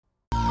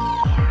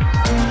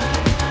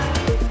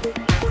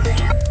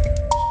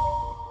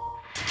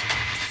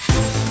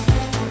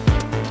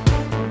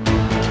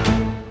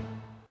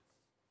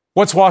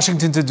What's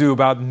Washington to do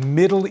about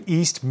Middle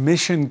East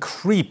mission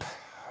creep?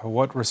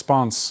 What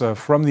response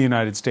from the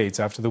United States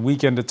after the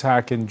weekend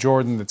attack in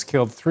Jordan that's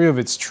killed 3 of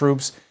its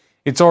troops?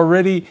 It's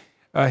already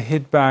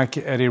hit back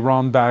at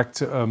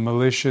Iran-backed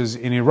militias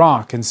in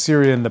Iraq and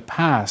Syria in the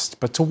past.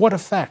 But to what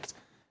effect?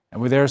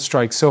 And with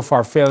airstrikes so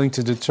far failing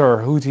to deter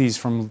Houthis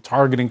from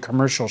targeting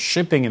commercial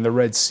shipping in the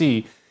Red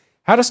Sea,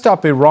 how to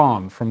stop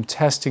Iran from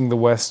testing the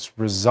West's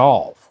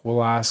resolve?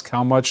 We'll ask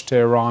how much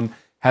Tehran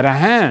had a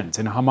hand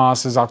in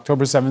Hamas's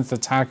October 7th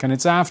attack and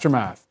its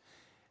aftermath.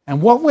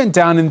 And what went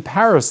down in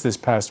Paris this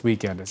past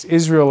weekend as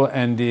Israel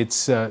and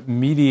its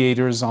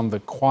mediators on the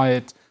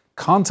quiet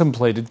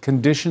contemplated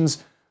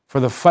conditions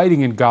for the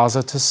fighting in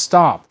Gaza to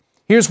stop.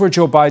 Here's where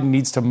Joe Biden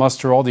needs to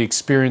muster all the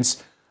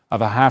experience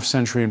of a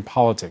half-century in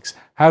politics.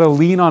 How to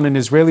lean on an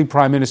Israeli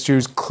prime minister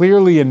who's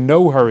clearly in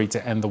no hurry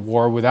to end the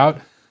war without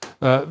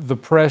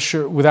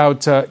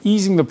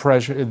easing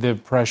the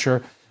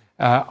pressure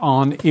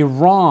on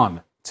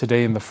Iran.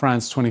 Today in the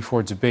France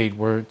 24 debate,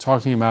 we're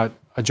talking about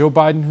a Joe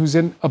Biden who's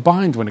in a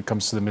bind when it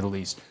comes to the Middle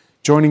East.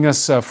 Joining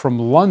us from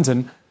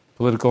London,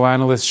 political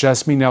analyst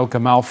Jasmine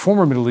El-Gamal,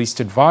 former Middle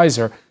East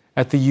advisor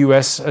at the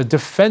U.S.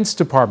 Defense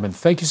Department.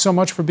 Thank you so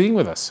much for being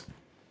with us.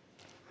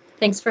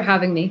 Thanks for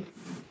having me.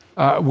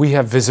 We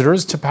have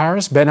visitors to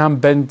Paris. Benham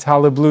Ben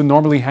Taleblu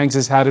normally hangs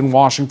his hat in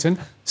Washington,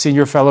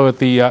 senior fellow at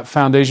the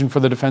Foundation for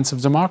the Defense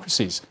of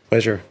Democracies.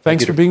 Pleasure.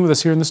 Thanks for being with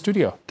us here in the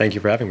studio. Thank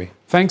you for having me.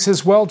 Thanks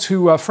as well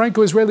to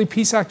Franco-Israeli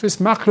peace activist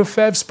Marc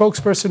Lefebvre,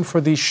 spokesperson for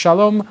the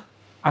Shalom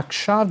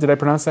Akshav. Did I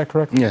pronounce that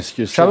correctly? Yes,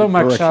 you said Shalom it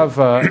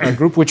Akshav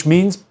group, which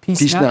means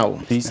peace now.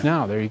 Peace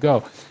now. There you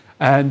go.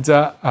 And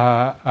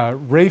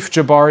Raif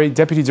Jabari,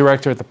 deputy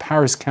director at the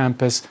Paris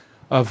campus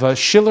of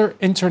Schiller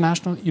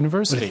International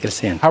University.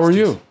 How are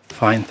you?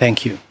 Fine,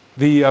 thank you.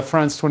 The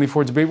France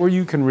 24 debate, where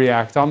you can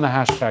react on the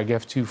hashtag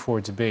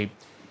F24debate.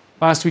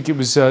 Last week, it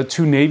was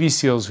 2 Navy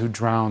SEALs who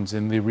drowned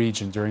in the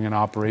region during an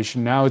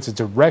operation. Now it's a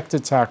direct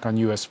attack on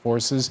U.S.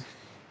 forces.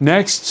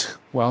 Next,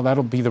 well,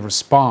 that'll be the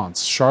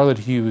response. Charlotte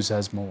Hughes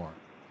has more.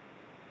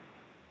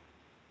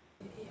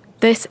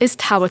 This is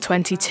Tower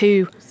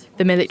 22,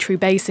 the military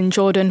base in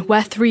Jordan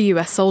where 3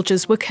 U.S.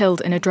 soldiers were killed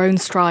in a drone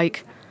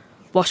strike.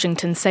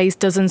 Washington says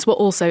dozens were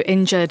also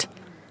injured.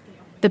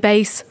 The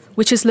base,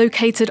 which is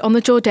located on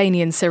the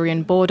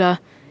Jordanian-Syrian border,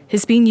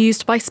 has been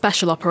used by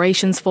Special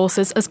Operations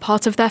Forces as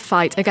part of their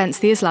fight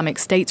against the Islamic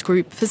State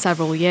group for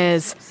several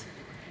years.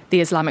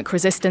 The Islamic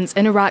resistance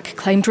in Iraq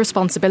claimed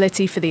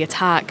responsibility for the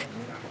attack.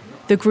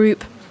 The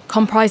group,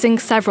 comprising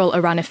several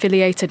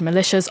Iran-affiliated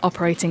militias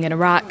operating in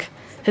Iraq,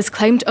 has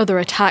claimed other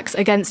attacks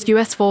against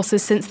US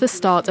forces since the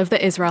start of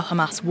the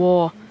Israel-Hamas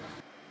war.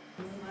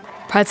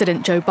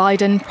 President Joe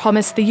Biden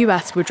promised the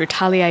US would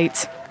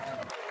retaliate.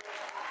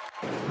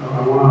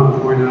 I want to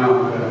point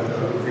out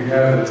that we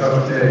had a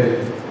tough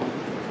day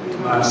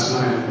last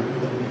night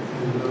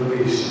in the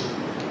Middle East.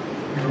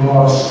 We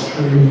lost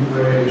 3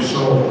 brave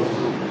souls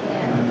in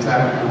an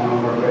attack on one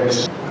of our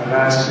bases. I'd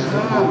ask you for a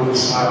moment of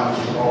silence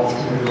for all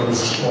 3 of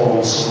those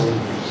fallen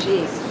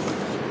soldiers.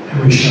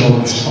 And we shall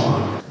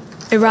respond.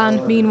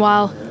 Iran,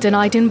 meanwhile,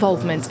 denied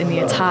involvement in the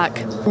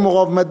attack.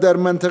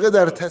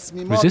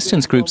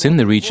 Resistance groups in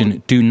the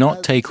region do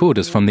not take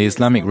orders from the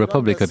Islamic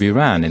Republic of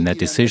Iran in their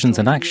decisions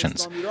and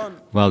actions.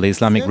 While the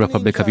Islamic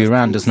Republic of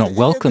Iran does not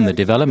welcome the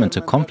development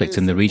of conflict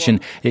in the region,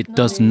 it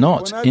does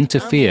not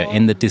interfere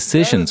in the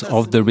decisions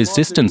of the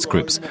resistance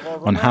groups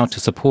on how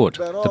to support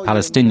the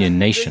Palestinian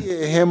nation.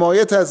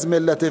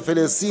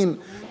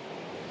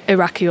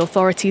 Iraqi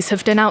authorities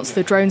have denounced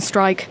the drone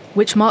strike,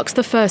 which marks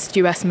the first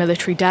US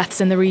military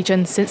deaths in the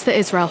region since the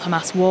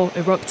Israel-Hamas war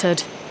erupted.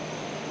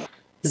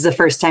 This is the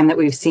first time that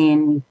we've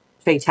seen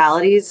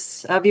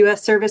fatalities of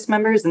US service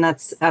members, and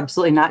that's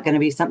absolutely not going to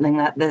be something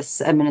that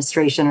this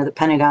administration or the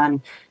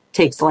Pentagon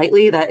takes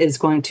lightly. That is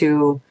going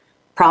to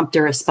prompt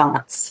a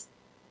response.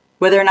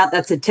 Whether or not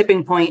that's a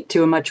tipping point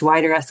to a much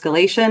wider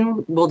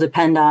escalation will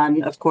depend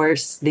on, of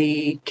course,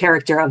 the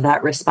character of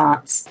that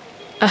response.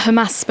 A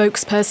Hamas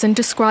spokesperson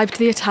described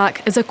the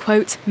attack as a,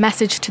 quote,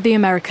 message to the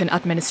American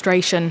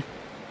administration.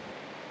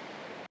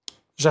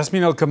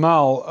 Jasmine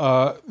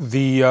El-Gamal,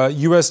 the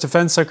U.S.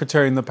 Defense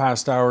Secretary in the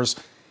past hours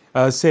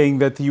saying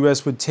that the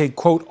U.S. would take,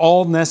 quote,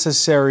 all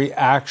necessary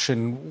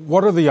action.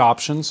 What are the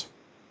options?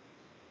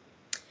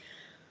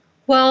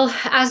 Well,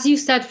 as you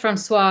said,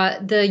 Francois,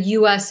 the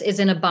U.S. is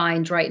in a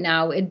bind right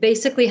now. It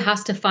basically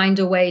has to find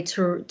a way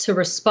to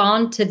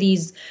respond to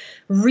these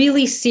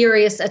really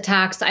serious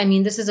attacks. I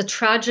mean, this is a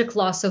tragic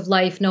loss of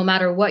life, no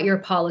matter what your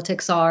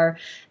politics are,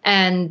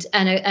 and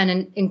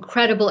an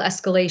incredible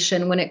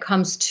escalation when it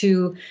comes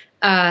to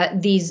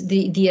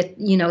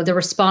the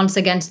response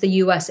against the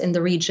U.S. in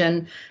the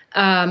region.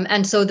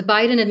 And so the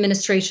Biden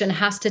administration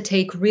has to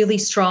take really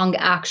strong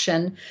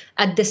action.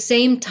 At the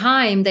same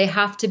time, they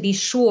have to be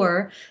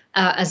sure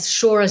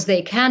as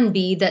they can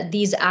be, that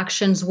these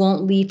actions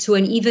won't lead to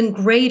an even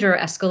greater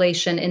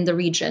escalation in the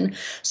region.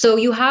 So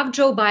you have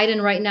Joe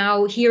Biden right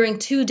now hearing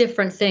 2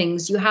 different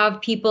things. You have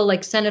people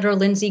like Senator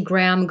Lindsey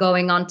Graham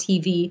going on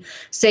TV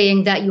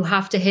saying that you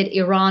have to hit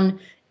Iran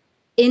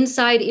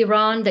inside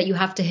Iran, that you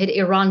have to hit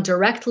Iran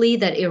directly,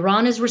 that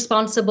Iran is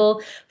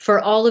responsible for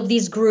all of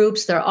these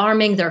groups, their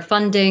arming, their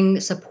funding,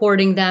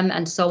 supporting them,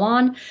 and so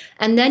on.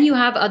 And then you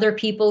have other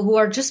people who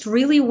are just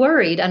really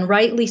worried, and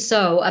rightly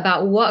so,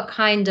 about what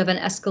kind of an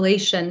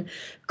escalation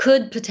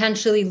could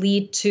potentially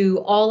lead to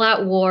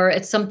all-out war.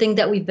 It's something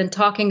that we've been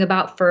talking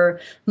about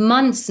for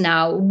months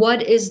now.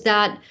 What is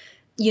that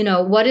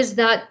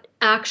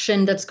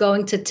action that's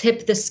going to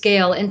tip the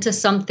scale into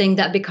something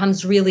that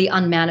becomes really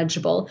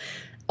unmanageable?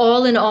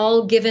 All in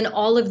all, given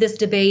all of this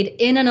debate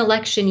in an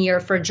election year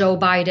for Joe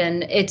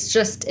Biden,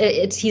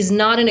 he's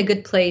not in a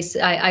good place.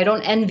 I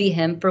don't envy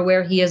him for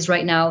where he is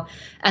right now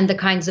and the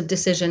kinds of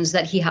decisions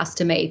that he has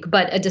to make.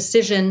 But a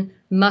decision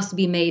must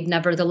be made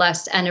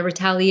nevertheless, and a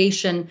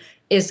retaliation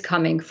is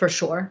coming for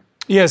sure.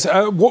 Yes,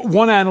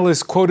 one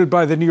analyst quoted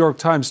by the New York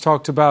Times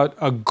talked about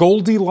a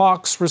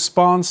Goldilocks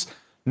response,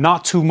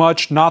 not too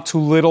much, not too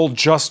little,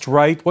 just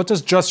right. What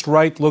does just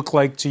right look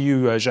like to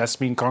you,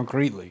 Jasmine,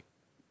 concretely?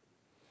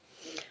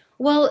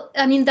 Well,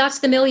 I mean, that's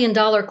the $1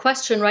 million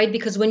question, right?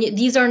 Because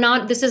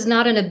this is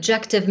not an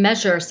objective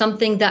measure.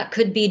 Something that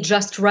could be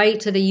just right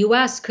to the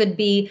U.S. could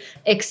be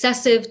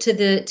excessive to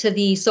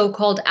the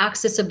so-called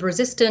axis of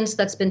resistance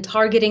that's been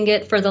targeting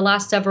it for the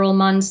last several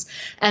months,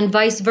 and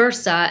vice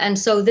versa. And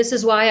so this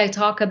is why I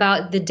talk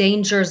about the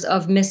dangers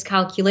of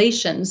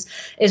miscalculations,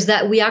 is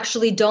that we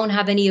actually don't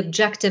have any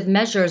objective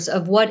measures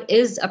of what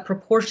is a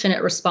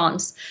proportionate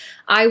response.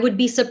 I would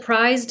be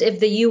surprised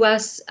if the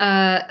U.S.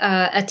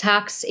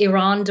 Attacks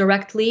Iran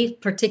directly,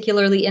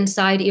 particularly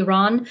inside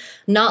Iran,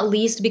 not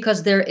least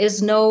because there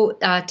is no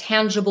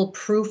tangible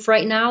proof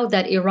right now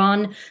that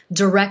Iran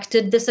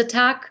directed this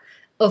attack.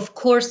 Of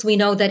course, we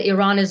know that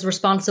Iran is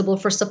responsible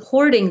for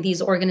supporting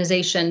these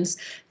organizations,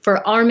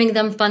 for arming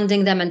them,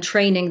 funding them, and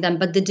training them.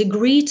 But the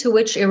degree to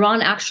which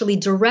Iran actually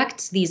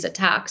directs these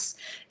attacks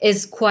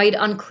is quite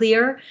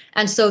unclear.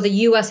 And so the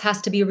U.S. has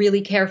to be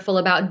really careful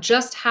about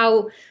just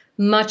how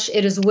much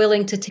it is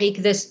willing to take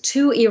this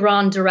to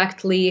Iran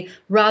directly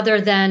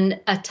rather than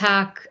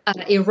attack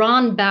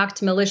Iran-backed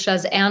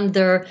militias and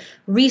their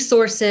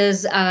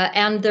resources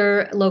and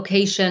their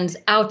locations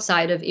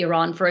outside of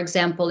Iran, for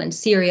example, in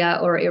Syria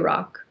or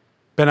Iraq.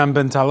 Behnam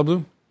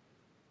Bentaleblu?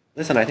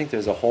 Listen, I think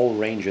there's a whole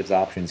range of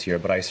options here,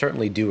 but I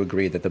certainly do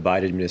agree that the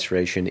Biden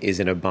administration is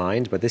in a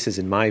bind, but this is,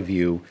 in my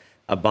view,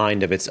 a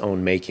bind of its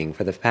own making.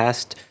 For the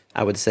past,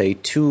 I would say,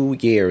 2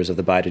 years of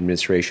the Biden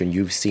administration,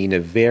 you've seen a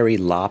very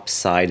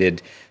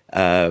lopsided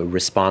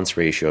response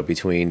ratio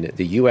between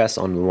the U.S.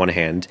 on the one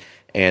hand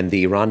and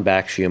the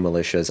Iran-backed Shia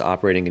militias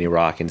operating in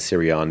Iraq and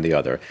Syria on the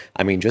other.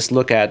 I mean, just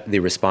look at the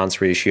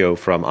response ratio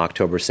from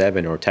October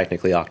 7, or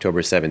technically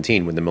October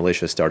 17, when the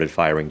militia started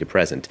firing, to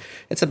present.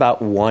 It's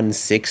about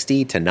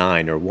 160 to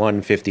 9 or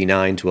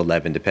 159 to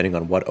 11, depending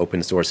on what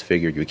open source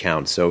figure you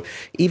count. So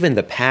even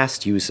the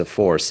past use of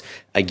force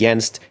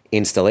against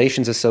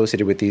installations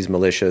associated with these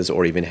militias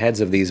or even heads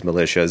of these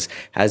militias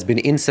has been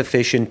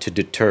insufficient to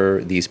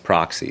deter these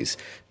proxies.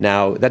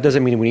 Now, that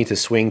doesn't mean we need to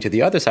swing to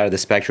the other side of the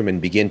spectrum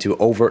and begin to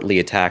overtly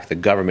attack the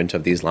government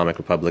of the Islamic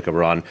Republic of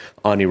Iran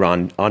on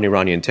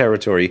Iranian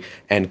territory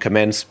and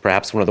commence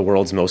perhaps one of the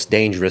world's most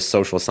dangerous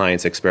social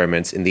science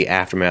experiments in the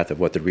aftermath of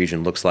what the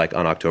region looks like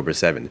on October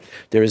 7.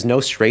 There is no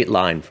straight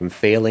line from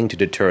failing to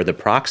deter the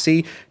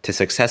proxy to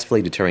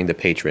successfully deterring the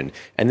patron.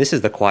 And this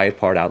is the quiet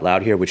part out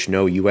loud here, which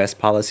no U.S.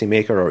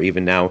 policymaker or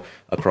even now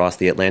across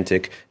the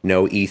Atlantic,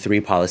 no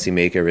E3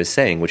 policymaker is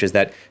saying, which is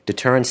that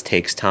deterrence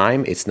takes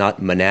time. It's not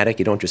monadic.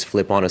 You don't just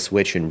flip on a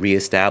switch and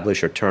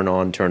reestablish or turn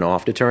on, turn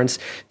off deterrence.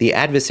 The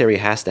adversary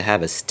has to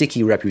have a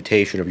sticky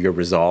reputation of your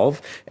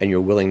resolve and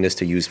your willingness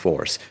to use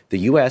force. The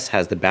U.S.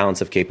 has the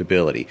balance of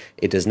capability.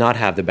 It does not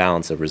have the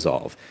balance of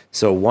resolve.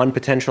 So one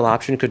potential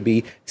option could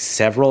be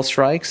several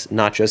strikes,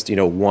 not just,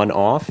 one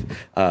off.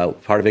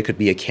 Part of it could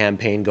be a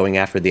campaign going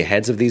after the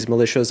heads of these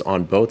militias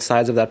on both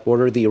sides of that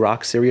border, the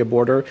Iraq-Syria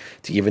border,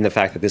 to even the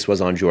fact that this was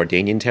on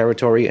Jordanian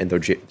territory, and the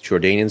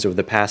Jordanians over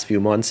the past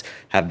few months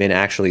have been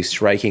actually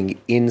striking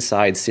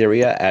inside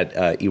Syria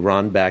at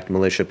Iran-backed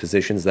militia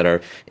positions that are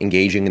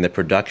engaging in the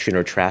production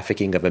or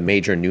trafficking of a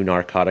major new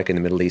narcotic in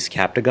the Middle East,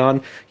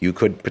 Captagon. You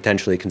could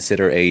potentially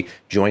consider a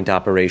joint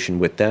operation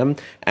with them,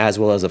 as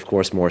well as, of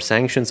course, more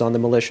sanctions on the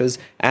militias,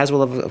 as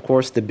well as, of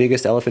course, the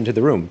biggest elephant in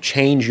the room.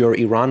 Change your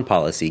Iran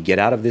policy. Get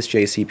out of this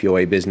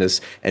JCPOA business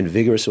and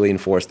vigorously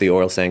enforce the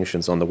oil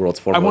sanctions on the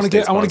world's foremost I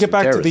want to get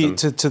back to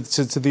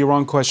terrorism. the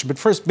Iran question, but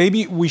first,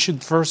 maybe we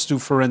should first do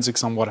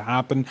forensics on what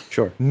happened.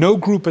 Sure. No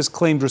group has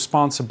claimed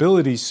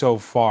responsibility so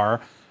far,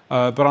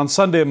 but on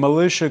Sunday, a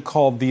militia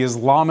called the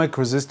Islamic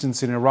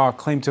Resistance in Iraq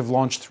claimed to have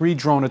launched 3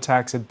 drone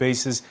attacks at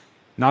bases,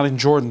 not in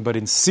Jordan, but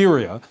in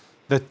Syria.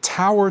 The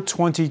Tower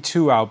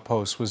 22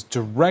 outpost was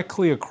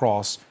directly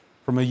across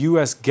from a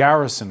U.S.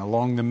 garrison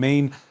along the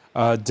main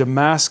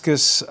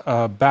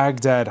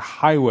Damascus-Baghdad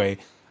highway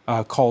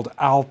called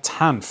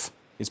Al-Tanf.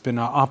 It's been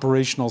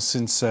operational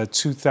since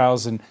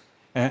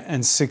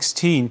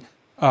 2016.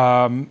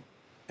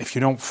 If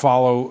you don't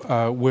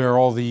follow where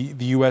all the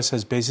U.S.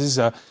 has bases,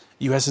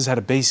 U.S. has had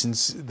a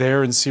base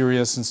there in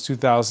Syria since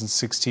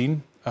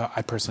 2016.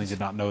 I personally did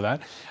not know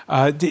that.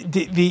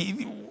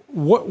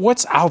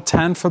 What's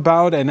Al-Tanf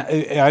about? And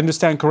I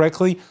understand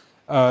correctly,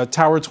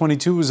 Tower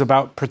 22 is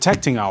about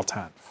protecting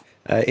Al-Tanf.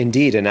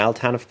 Indeed, in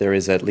Al-Tanf, there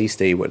is at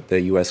least what the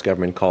U.S.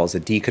 government calls a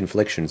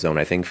deconfliction zone.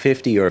 I think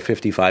 50 or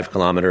 55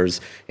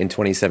 kilometers in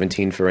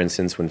 2017, for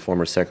instance, when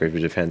former Secretary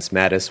of Defense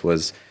Mattis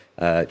was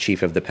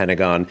chief of the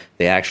Pentagon,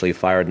 they actually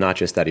fired not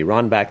just at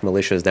Iran-backed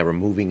militias that were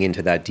moving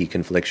into that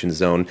deconfliction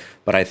zone,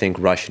 but I think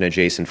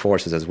Russian-adjacent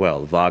forces as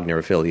well,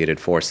 Wagner-affiliated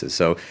forces.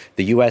 So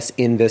the U.S.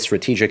 in this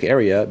strategic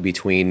area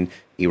between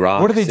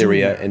Iraq,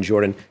 Syria, and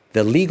Jordan.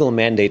 The legal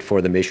mandate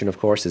for the mission, of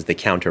course, is the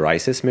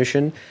counter-ISIS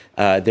mission.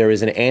 There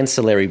is an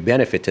ancillary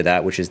benefit to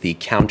that, which is the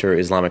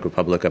counter-Islamic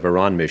Republic of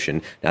Iran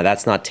mission. Now,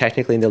 that's not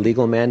technically in the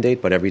legal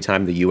mandate, but every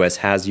time the U.S.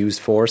 has used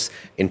force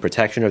in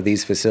protection of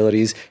these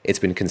facilities, it's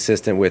been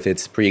consistent with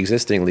its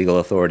pre-existing legal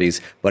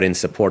authorities, but in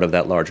support of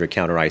that larger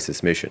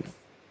counter-ISIS mission.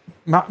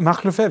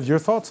 Marc Lefebvre, your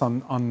thoughts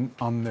on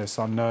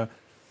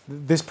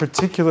this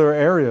particular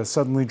area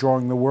suddenly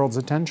drawing the world's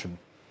attention?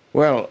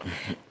 Well,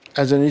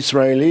 as an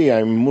Israeli,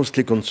 I'm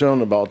mostly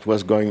concerned about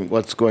what's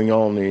going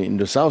on in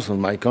the south of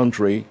my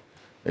country,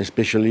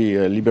 especially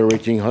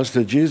liberating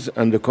hostages,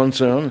 and the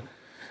concern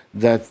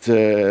that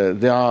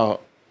there are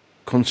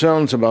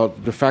concerns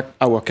about the fact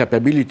our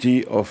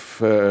capability of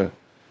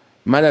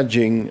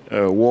managing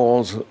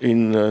wars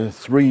in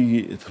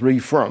three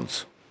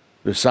fronts: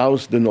 the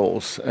south, the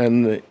north,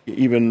 and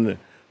even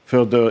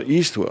further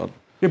eastward.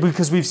 Yeah,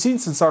 because we've seen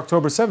since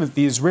October 7th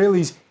the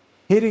Israelis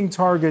hitting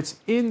targets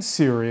in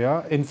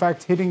Syria, in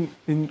fact, hitting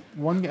in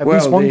at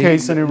least one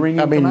case an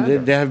Iranian commander.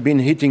 They have been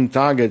hitting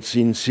targets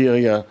in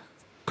Syria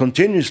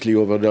continuously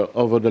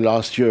over the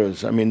last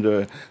years.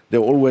 They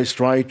always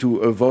try to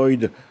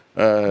avoid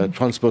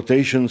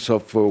transportations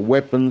of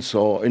weapons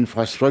or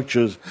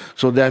infrastructures.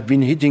 So they have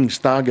been hitting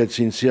targets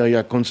in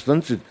Syria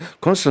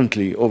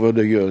constantly over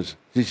the years.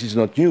 This is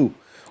not new.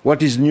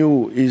 What is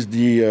new is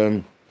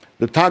the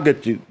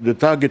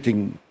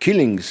targeting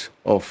killings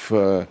of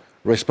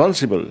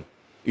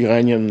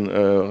Iranian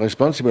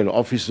responsible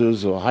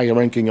officers or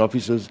high-ranking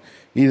officers,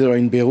 either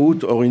in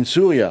Beirut or in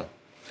Syria.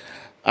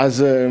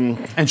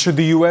 And should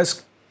the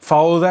U.S.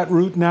 follow that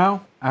route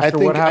now after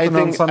what happened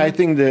on Sunday? I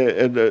think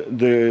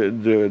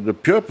the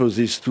purpose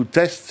is to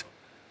test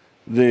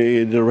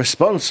the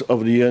response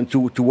of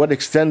to what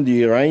extent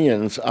the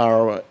Iranians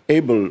are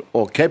able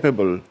or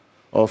capable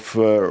of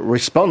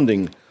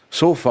responding.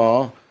 So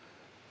far,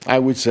 I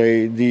would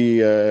say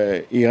the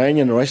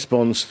Iranian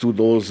response to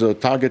those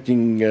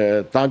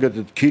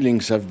targeted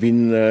killings have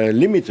been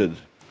limited.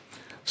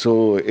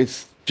 So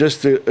it's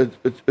just a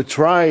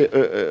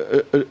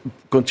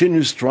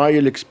continuous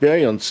trial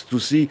experience to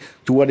see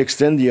to what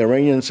extent the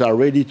Iranians are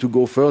ready to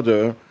go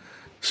further.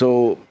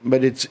 So,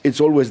 but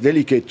it's always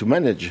delicate to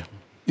manage.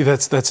 Yeah,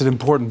 that's an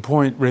important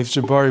point, Raif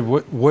Jabari.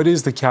 What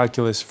is the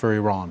calculus for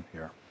Iran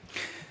here?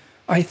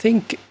 I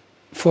think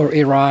for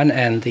Iran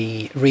and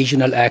the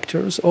regional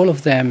actors, all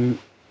of them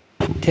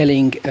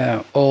telling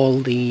all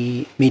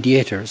the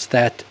mediators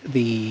that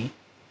the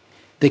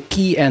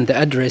key and the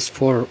address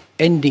for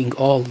ending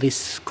all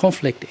this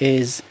conflict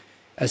is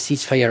a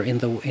ceasefire in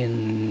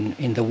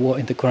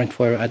the current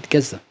war at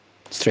Gaza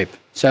Strip.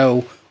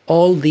 So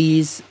all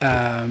the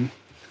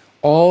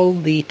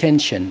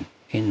tension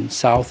in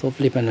south of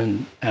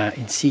Lebanon,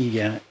 in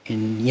Syria,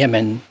 in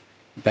Yemen,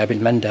 Bab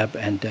el-Mandab,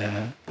 and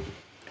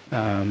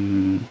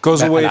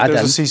goes away if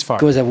there's a ceasefire.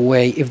 Goes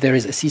away if there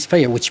is a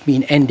ceasefire, which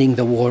means ending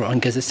the war on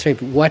Gaza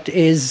Strip. What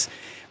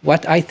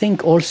I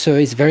think also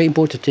is very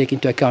important to take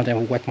into account,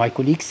 and what my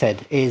colleague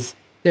said, is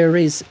there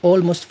is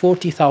almost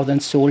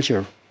 40,000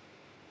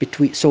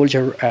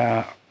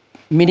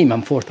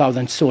 minimum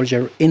 4,000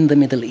 soldiers in the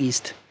Middle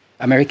East,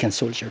 American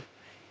soldier,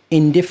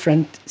 in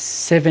different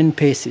 7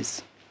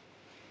 bases.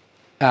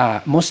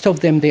 Most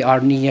of them, they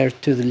are near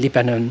to the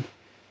Lebanon,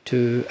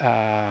 to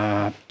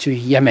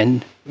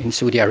Yemen, in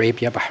Saudi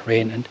Arabia,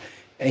 Bahrain, and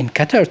in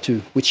Qatar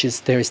too,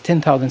 there is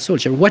 10,000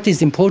 soldiers. What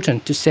is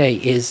important to say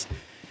is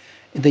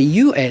the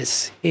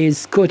U.S.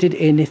 is quoted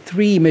in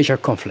 3 major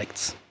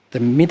conflicts: the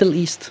Middle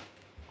East,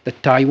 the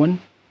Taiwan,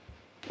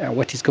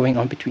 what is going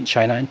on between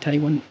China and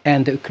Taiwan,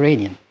 and the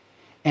Ukrainian.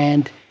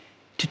 And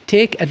to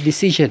take a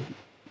decision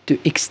to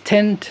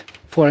extend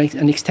for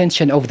an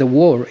extension of the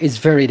war is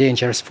very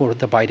dangerous for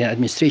the Biden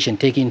administration,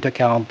 taking into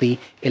account the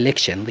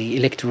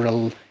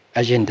electoral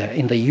agenda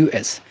in the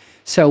U.S.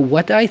 So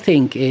what I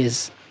think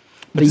is...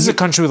 But this is a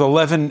country with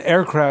 11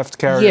 aircraft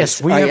carriers.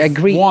 Yes, I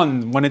agree.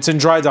 One. When it's in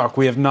dry dock,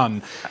 we have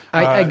none.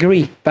 I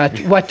agree. But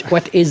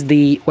what is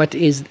the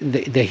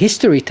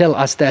history tell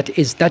us that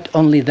is not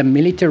only the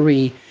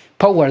military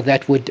power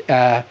that would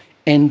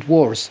end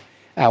wars.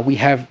 We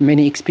have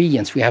many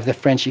experience. We have the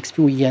French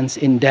experience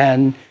in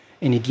Dien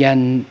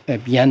Bien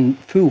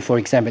Phu, for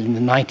example, in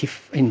the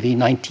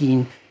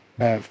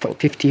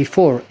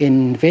 1954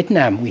 in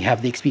Vietnam. We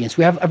have the experience.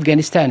 We have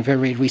Afghanistan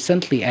very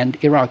recently and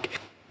Iraq.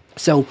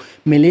 So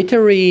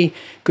military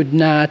could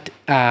not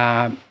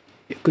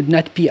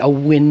be a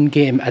win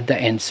game at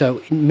the end.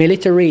 So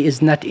military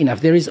is not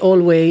enough. There is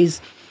always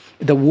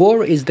the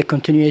war is the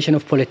continuation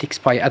of politics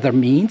by other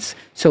means.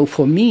 So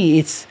for me,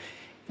 it's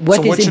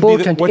what is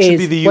important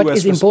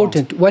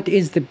what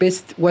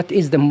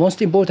is the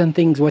most important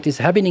things. What is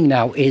happening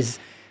now is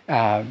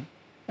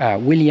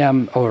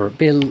William or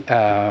Bill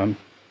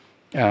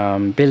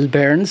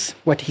Burns,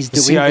 what he's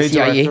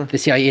doing, the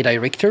CIA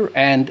director,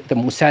 and the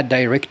Mossad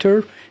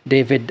director,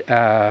 David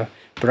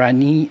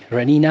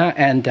Ranina,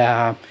 and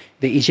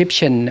the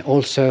Egyptian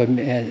also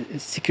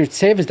Secret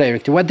Service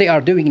director. What they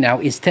are doing now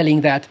is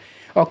telling that,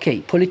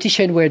 okay,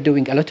 politicians were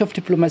doing a lot of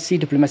diplomacy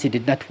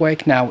did not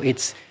work. Now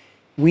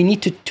we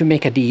need to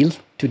make a deal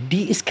to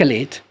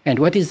de-escalate. And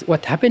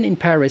what happened in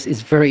Paris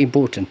is very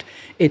important.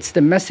 It's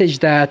the message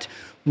that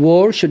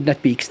war should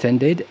not be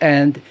extended,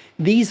 and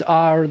these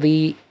are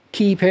the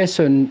key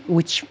person,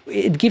 which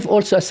it gives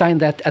also a sign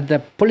that at the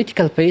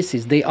political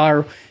basis they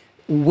are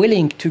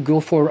willing to go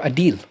for a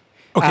deal.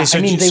 Okay,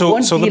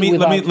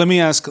 let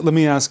me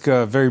ask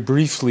very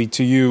briefly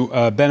to you,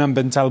 Behnam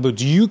Ben Talibou,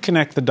 do you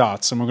connect the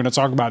dots, and we're going to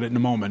talk about it in a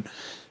moment,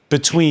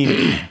 between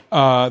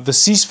the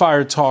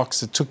ceasefire talks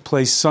that took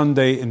place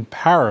Sunday in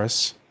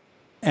Paris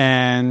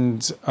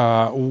and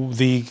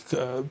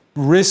the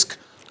risk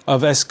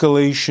of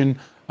escalation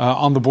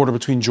on the border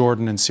between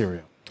Jordan and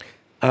Syria?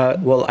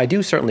 Well, I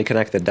do certainly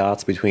connect the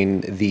dots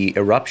between the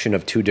eruption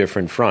of two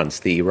different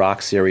fronts, the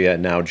Iraq, Syria,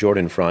 now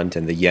Jordan front,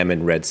 and the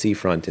Yemen Red Sea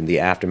front in the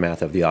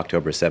aftermath of the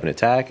October 7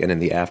 attack and in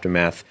the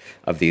aftermath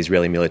of the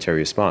Israeli military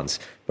response.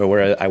 But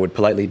where I would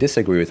politely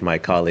disagree with my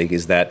colleague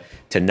is that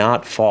to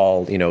not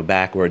fall,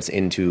 backwards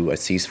into a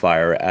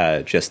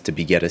ceasefire just to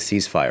beget a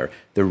ceasefire.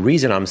 The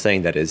reason I'm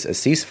saying that is a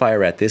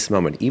ceasefire at this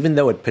moment, even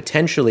though it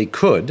potentially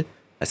could,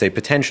 I say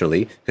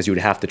potentially, because you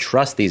would have to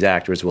trust these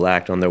actors will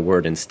act on their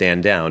word and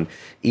stand down.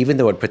 Even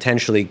though it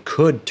potentially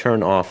could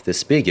turn off the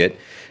spigot,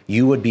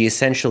 you would be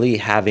essentially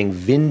having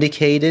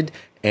vindicated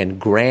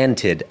and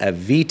granted a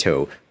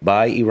veto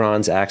by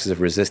Iran's axis of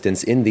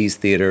resistance in these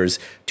theaters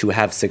to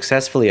have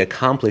successfully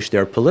accomplished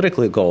their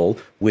political goal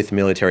with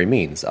military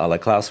means, a la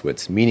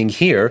Clausewitz. Meaning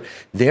here,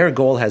 their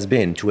goal has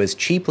been to, as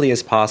cheaply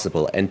as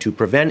possible and to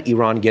prevent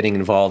Iran getting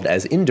involved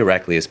as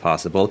indirectly as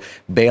possible,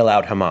 bail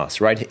out Hamas,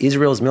 right?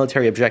 Israel's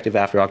military objective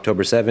after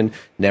October 7,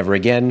 never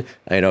again,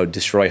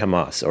 destroy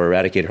Hamas or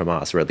eradicate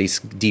Hamas, or at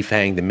least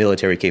defang the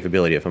military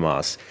capability of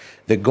Hamas.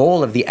 The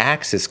goal of the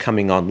Axis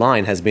coming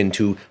online has been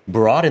to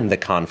broaden the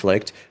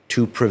conflict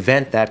to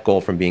prevent that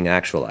goal from being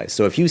actualized.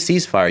 So if you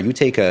ceasefire, you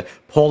take a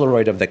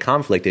Polaroid of the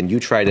conflict and you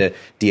try to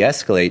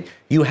de-escalate,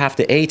 you have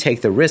to, A,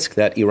 take the risk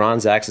that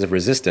Iran's axis of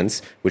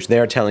resistance, which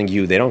they're telling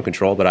you they don't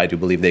control, but I do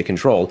believe they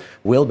control,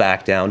 will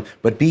back down.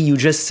 But B, you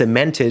just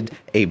cemented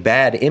a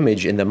bad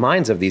image in the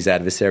minds of these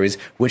adversaries,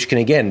 which can,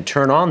 again,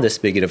 turn on the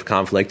spigot of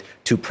conflict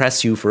to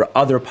press you for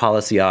other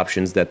policy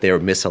options that they're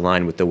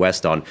misaligned with the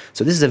West on.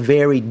 So this is a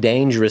very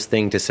dangerous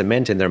thing to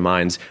cement in their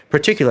minds,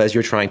 particularly as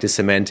you're trying to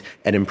cement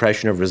an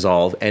impression of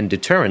resolve and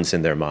deterrence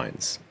in their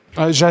minds.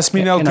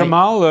 Jasmine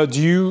El-Kamal,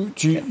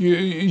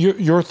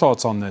 your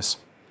thoughts on this?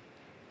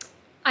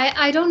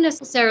 I don't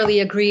necessarily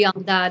agree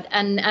on that,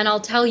 and I'll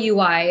tell you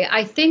why.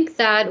 I think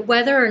that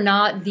whether or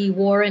not the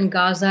war in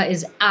Gaza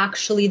is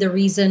actually the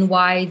reason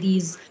why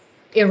these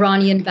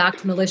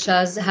Iranian-backed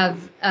militias have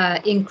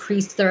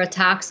increased their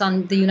attacks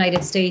on the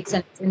United States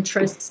and its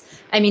interests.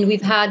 I mean,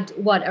 we've had,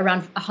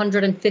 around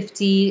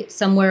 150,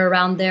 somewhere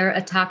around there,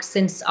 attacks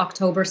since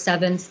October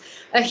 7th,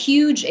 a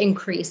huge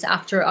increase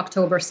after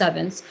October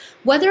 7th.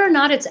 Whether or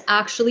not it's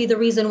actually the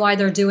reason why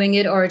they're doing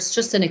it or it's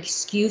just an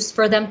excuse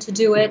for them to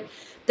do it,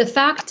 the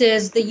fact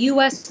is the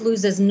U.S.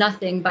 loses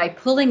nothing by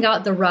pulling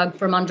out the rug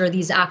from under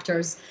these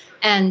actors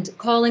and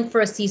calling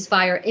for a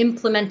ceasefire,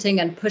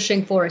 implementing and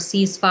pushing for a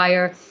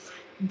ceasefire.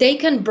 They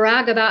can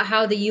brag about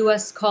how the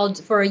U.S.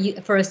 called for a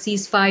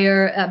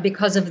ceasefire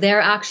because of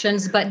their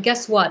actions, but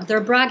guess what?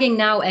 They're bragging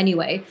now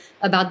anyway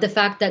about the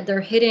fact that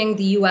they're hitting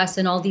the U.S.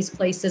 in all these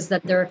places,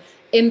 that they're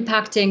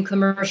impacting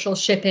commercial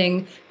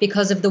shipping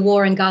because of the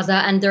war in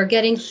Gaza, and they're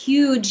getting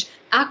huge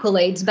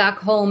accolades back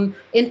home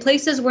in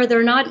places where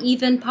they're not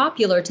even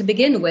popular to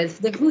begin with.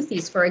 The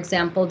Houthis, for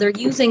example, they're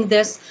using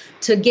this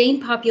to gain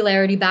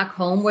popularity back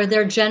home where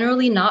they're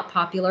generally not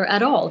popular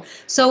at all.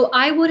 So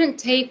I wouldn't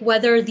take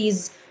whether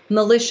these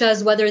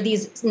militias, whether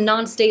these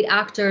non-state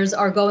actors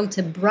are going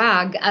to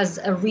brag as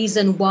a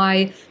reason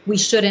why we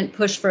shouldn't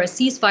push for a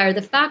ceasefire.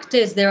 The fact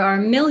is there are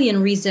a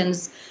million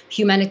reasons,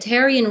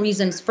 humanitarian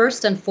reasons,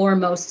 first and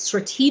foremost,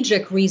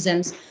 strategic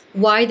reasons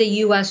why the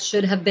U.S.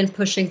 should have been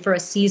pushing for a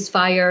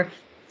ceasefire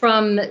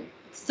from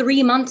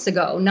 3 months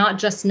ago, not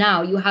just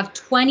now. You have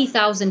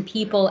 20,000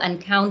 people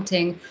and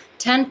counting,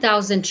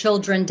 10,000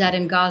 children dead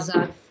in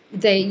Gaza.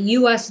 The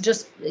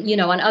U.S.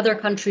 and other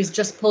countries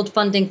just pulled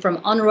funding from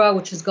UNRWA,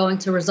 which is going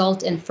to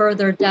result in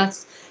further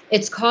deaths.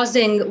 It's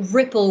causing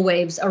ripple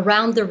waves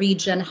around the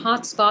region,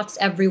 hot spots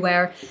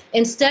everywhere.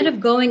 Instead of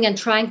going and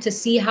trying to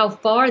see how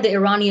far the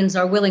Iranians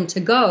are willing to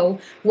go,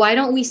 why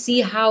don't we see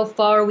how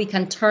far we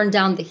can turn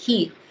down the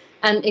heat?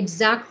 And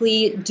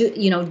exactly,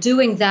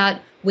 doing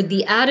that with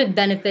the added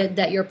benefit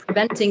that you're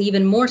preventing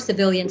even more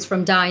civilians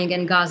from dying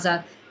in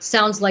Gaza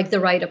sounds like the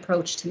right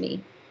approach to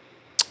me.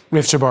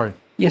 Raif Jabari.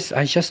 Yes,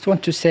 I just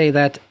want to say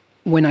that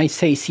when I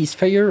say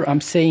ceasefire, I'm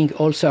saying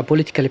also a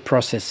political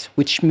process,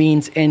 which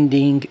means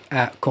ending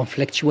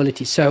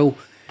conflictuality. So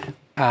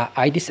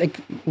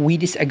we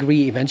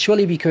disagree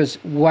eventually, because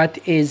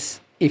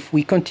if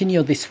we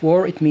continue this war,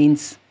 it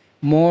means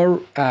more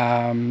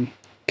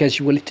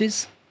casualties,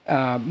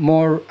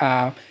 more.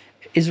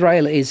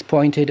 Israel is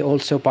pointed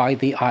also by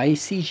the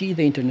ICJ,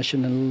 the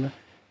International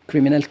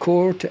Criminal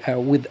Court,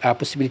 with a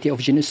possibility of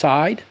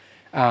genocide.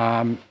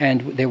 And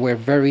they were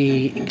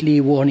very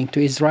clear warning to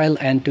Israel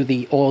and to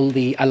all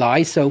the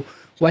allies. So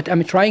what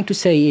I'm trying to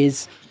say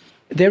is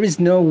there is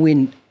no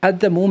win at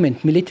the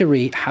moment.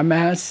 Military,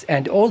 Hamas,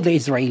 and all the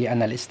Israeli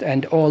analysts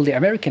and all the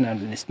American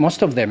analysts,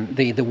 most of them,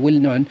 the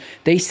well-known,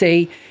 they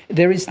say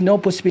there is no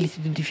possibility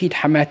to defeat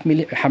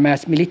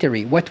Hamas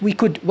military. What we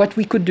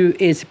could do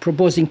is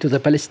proposing to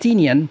the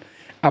Palestinian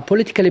a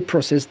political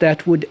process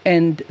that would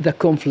end the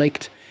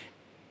conflict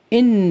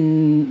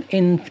in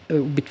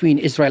between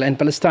Israel and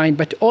Palestine,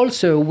 but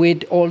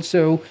would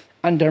also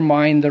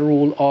undermine the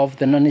role of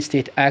the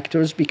non-state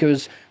actors,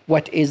 because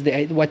what is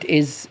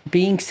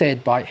being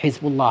said by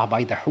Hezbollah,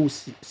 by the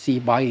Houthi,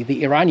 by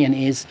the Iranian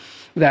is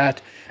that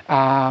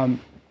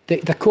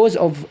the cause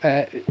of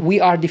we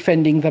are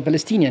defending the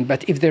Palestinian,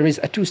 but if there is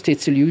a two-state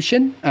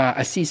solution,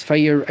 a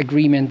ceasefire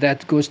agreement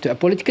that goes to a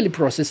political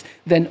process,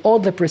 then all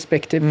the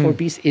perspective for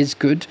peace is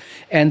good.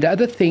 And the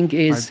other thing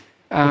is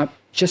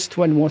just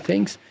one more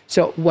thing.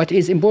 So what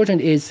is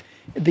important is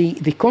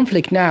the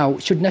conflict now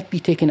should not be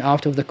taken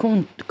out of the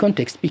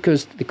context,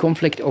 because the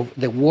conflict of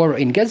the war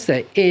in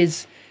Gaza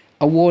is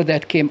a war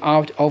that came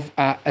out of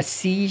a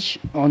siege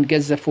on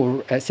Gaza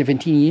for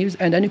 17 years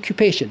and an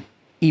occupation,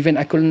 even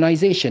a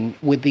colonization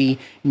with the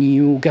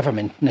new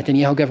government,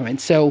 Netanyahu government.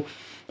 So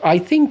I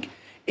think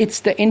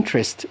it's the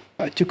interest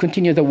to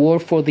continue the war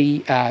for the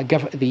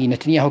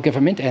Netanyahu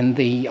government and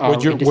the...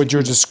 What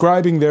you're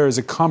describing there is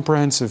a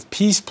comprehensive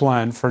peace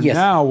plan. For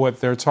now, what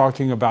they're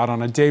talking about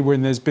on a day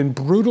when there's been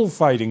brutal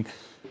fighting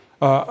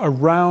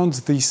around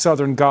the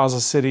southern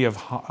Gaza city of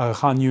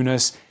Khan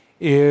Yunis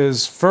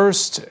is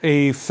first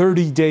a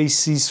 30-day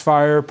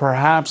ceasefire,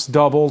 perhaps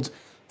doubled.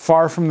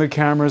 Far from the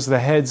cameras, the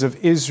heads of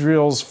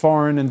Israel's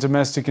foreign and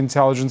domestic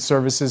intelligence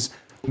services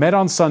met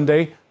on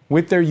Sunday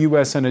with their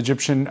U.S. and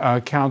Egyptian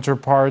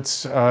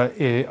counterparts,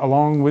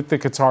 along with the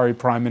Qatari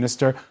Prime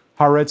Minister.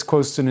 Haaretz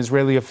quotes an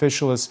Israeli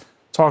official as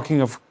talking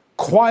of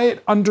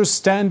quiet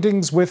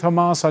understandings with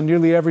Hamas on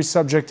nearly every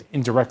subject,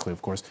 indirectly,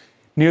 of course,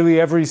 nearly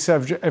every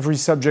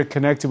subject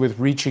connected with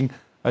reaching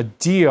a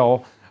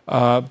deal.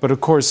 But, of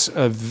course,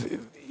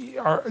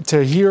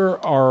 to hear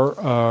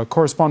our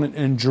correspondent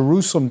in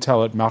Jerusalem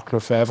tell it, Marc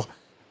Lefebvre,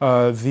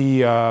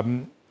 the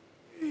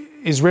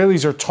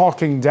Israelis are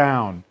talking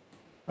down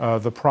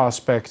the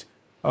prospect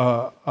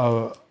of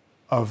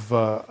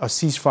a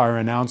ceasefire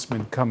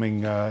announcement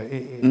coming.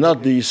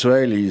 Not the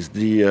Israelis,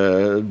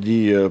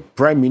 the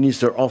Prime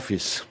Minister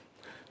office,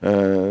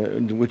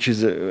 which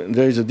is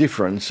there is a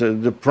difference.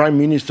 The Prime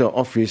Minister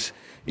office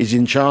is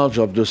in charge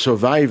of the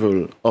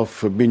survival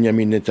of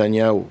Benjamin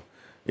Netanyahu.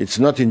 It's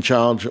not in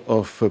charge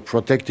of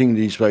protecting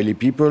the Israeli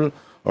people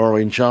or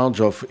in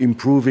charge of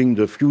improving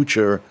the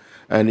future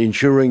and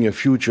ensuring a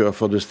future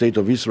for the state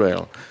of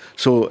Israel.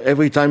 So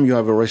every time you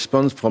have a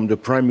response from the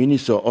Prime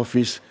Minister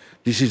office,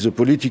 this is a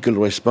political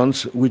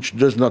response which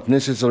does not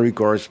necessarily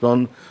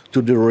correspond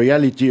to the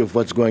reality of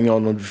what's going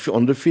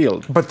on the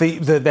field. But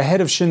the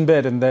head of Shin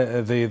Bet and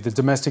the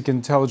domestic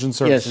intelligence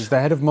services, the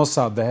head of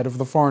Mossad, the head of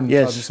the foreign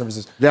intelligence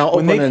services, they are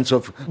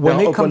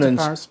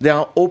opponents they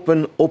are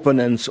open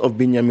opponents of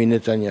Benjamin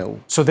Netanyahu.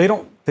 So they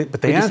don't.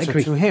 But they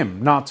answer to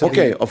him, not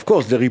to of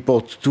course, they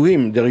report to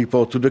him, they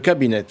report to the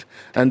cabinet,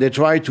 and they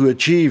try to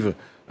achieve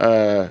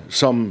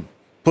some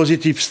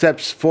positive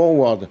steps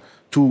forward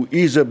to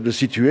ease up the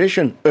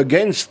situation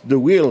against the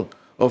will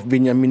of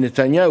Benjamin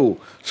Netanyahu.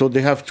 So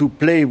they have to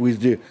play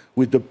with the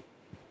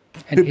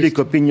public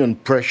opinion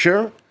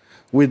pressure,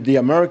 with the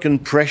American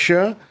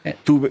pressure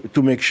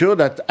to make sure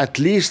that at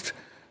least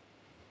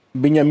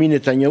Benjamin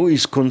Netanyahu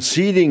is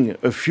conceding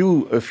a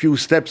few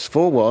steps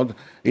forward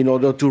in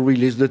order to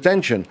release the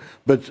tension.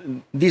 But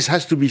this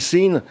has to be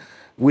seen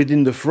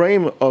within the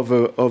frame of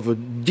a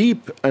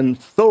deep and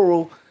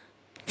thorough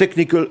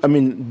technical,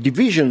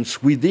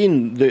 divisions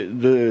within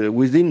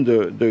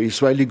the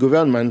Israeli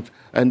government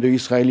and the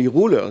Israeli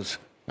rulers.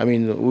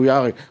 We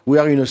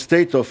are in a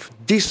state of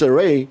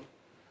disarray,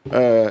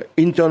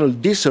 internal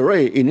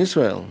disarray in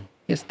Israel.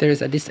 Yes, there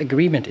is a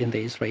disagreement in the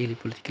Israeli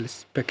political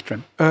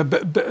spectrum.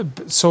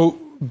 So,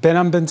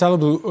 Behnam Ben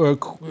Taleb,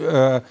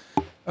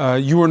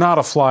 you were not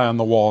a fly on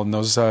the wall in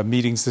those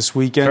meetings this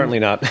weekend. Certainly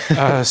not.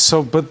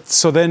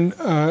 So then,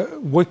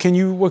 what can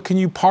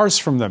you parse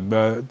from them?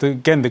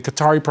 Again, the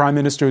Qatari Prime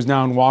Minister is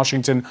now in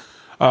Washington,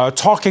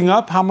 talking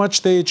up how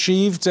much they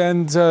achieved,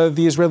 and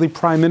the Israeli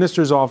Prime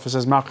Minister's office,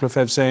 as Marc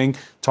Lefebvre saying,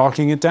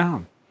 talking it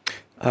down.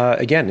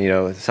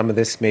 Again, some of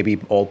this maybe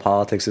old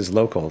politics is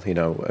local,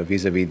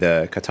 vis-a-vis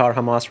the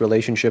Qatar-Hamas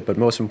relationship, but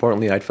most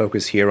importantly, I'd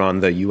focus here on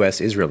the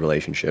U.S.-Israel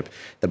relationship.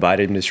 The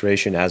Biden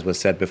administration, as was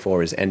said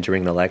before, is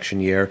entering an election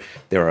year.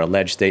 There are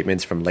alleged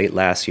statements from late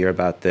last year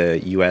about the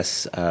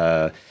U.S.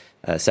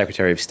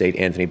 Secretary of State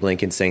Anthony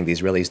Blinken saying the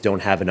Israelis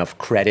don't have enough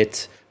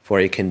credit for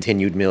a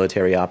continued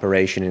military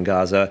operation in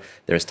Gaza.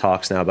 There's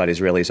talks now about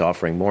Israelis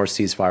offering more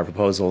ceasefire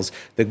proposals.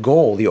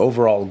 The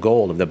overall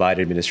goal of the Biden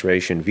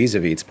administration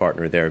vis-a-vis its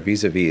partner there,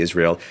 vis-a-vis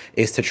Israel,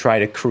 is to try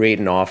to create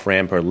an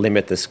off-ramp or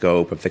limit the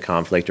scope of the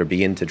conflict or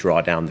begin to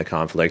draw down the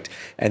conflict.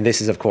 And this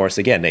is, of course,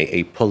 again,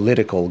 a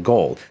political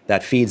goal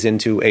that feeds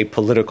into a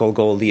political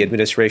goal the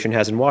administration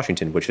has in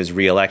Washington, which is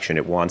re-election.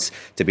 It wants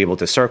to be able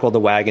to circle the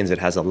wagons. It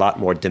has a lot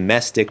more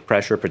domestic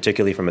pressure,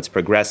 particularly from its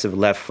progressive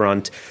left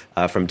front,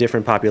 from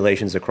different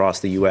populations across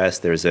the U.S.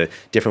 There's a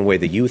different way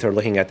the youth are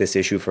looking at this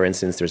issue. For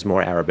instance, there's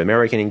more Arab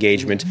American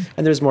engagement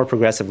and there's more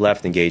progressive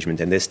left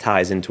engagement. And this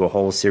ties into a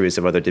whole series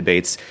of other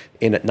debates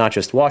in not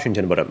just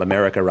Washington, but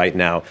America right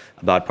now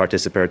about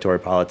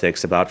participatory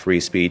politics, about free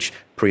speech,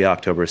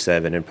 pre-October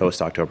 7 and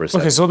post-October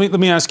 7. Okay, so let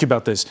me ask you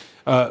about this.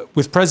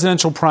 With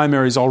presidential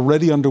primaries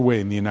already underway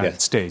in the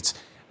United States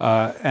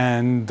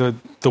and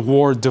the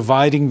war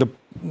dividing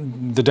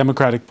the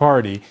Democratic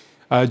Party,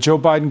 Joe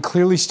Biden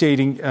clearly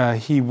stating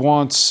he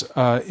wants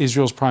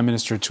Israel's prime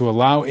minister to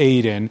allow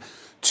aid in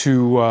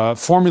to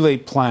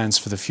formulate plans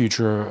for the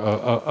future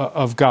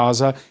of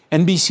Gaza.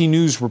 NBC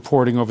News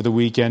reporting over the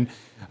weekend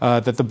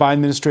that the Biden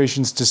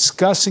administration is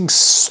discussing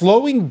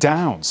slowing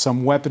down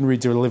some weaponry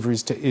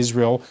deliveries to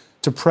Israel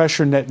to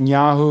pressure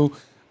Netanyahu.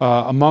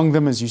 Among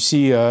them, as you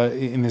see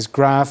in this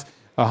graph,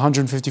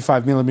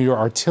 155 millimeter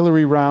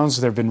artillery rounds.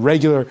 There have been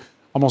regular,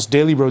 almost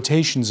daily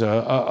rotations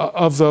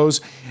of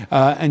those,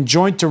 and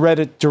joint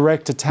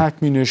direct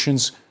attack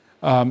munitions,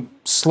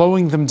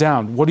 slowing them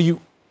down. What do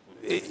you?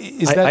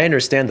 I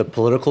understand the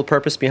political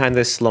purpose behind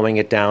this, slowing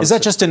it down. Is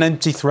that just an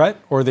empty threat,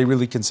 or are they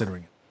really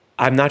considering it?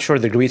 I'm not sure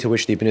the degree to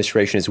which the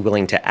administration is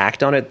willing to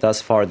act on it. Thus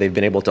far, they've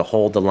been able to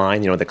hold the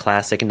line. The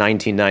classic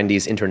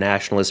 1990s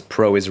internationalist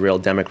pro-Israel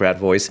Democrat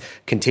voice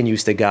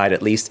continues to guide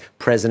at least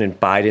President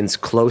Biden's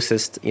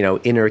closest,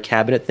 inner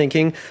cabinet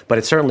thinking. But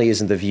it certainly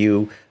isn't the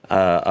view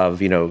of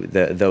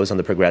those on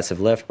the progressive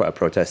left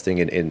protesting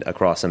in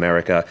across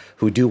America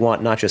who do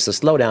want not just a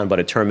slowdown but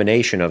a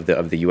termination of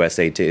the U.S.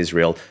 aid to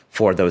Israel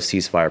for those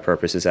ceasefire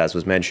purposes, as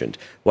was mentioned.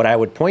 What I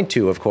would point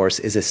to, of course,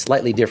 is a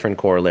slightly different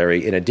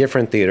corollary in a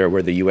different theater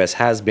where the U.S.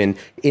 has been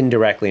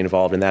indirectly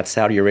involved, and that's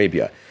Saudi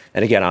Arabia.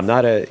 And again, I'm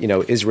not a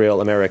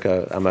Israel,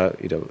 America. I'm a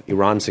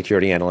Iran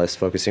security analyst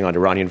focusing on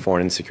Iranian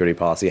foreign and security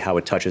policy, how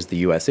it touches the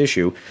U.S.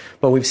 issue.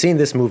 But we've seen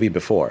this movie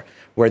before,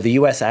 where the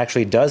U.S.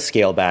 actually does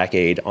scale back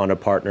aid on a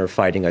partner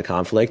fighting a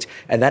conflict,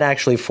 and that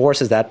actually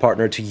forces that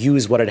partner to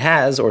use what it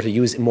has or to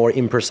use more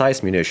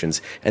imprecise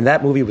munitions. And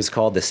that movie was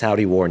called The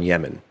Saudi War in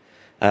Yemen.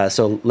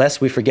 So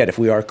lest we forget, if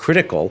we are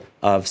critical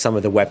of some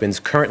of the weapons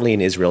currently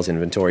in Israel's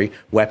inventory,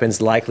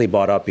 weapons likely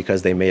bought up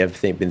because they may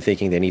have been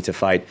thinking they need to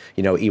fight,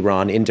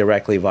 Iran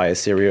indirectly via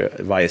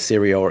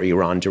Syria or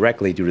Iran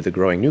directly due to the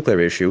growing nuclear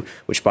issue,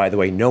 which, by the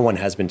way, no one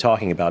has been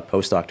talking about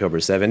post-October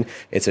 7.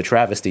 It's a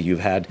travesty. You've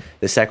had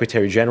the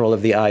Secretary General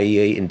of the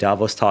IAEA in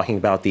Davos talking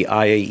about the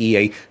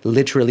IAEA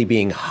literally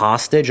being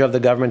hostage of the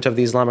government of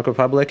the Islamic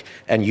Republic,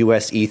 and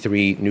U.S.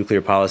 E3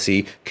 nuclear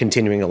policy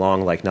continuing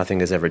along like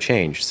nothing has ever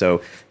changed.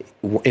 So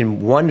in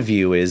one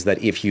view is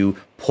that if you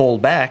pull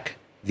back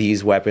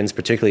these weapons,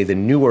 particularly the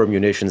newer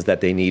munitions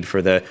that they need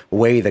for the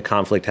way the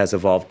conflict has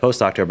evolved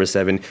post-October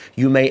 7,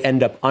 you may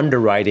end up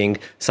underwriting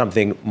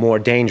something more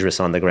dangerous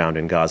on the ground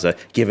in Gaza,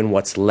 given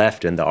what's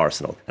left in the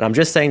arsenal. And I'm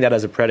just saying that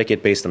as a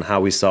predicate based on how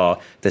we saw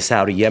the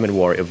Saudi-Yemen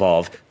war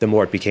evolve, the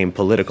more it became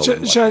political.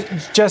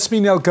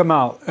 Jasmine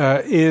El-Gamal,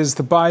 is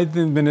the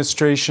Biden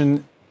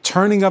administration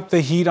turning up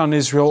the heat on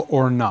Israel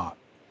or not?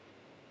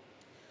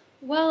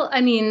 Well,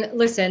 I mean,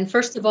 listen,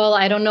 first of all,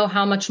 I don't know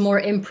how much more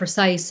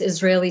imprecise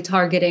Israeli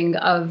targeting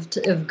of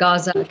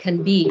Gaza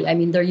can be. I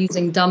mean, they're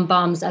using dumb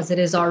bombs as it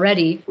is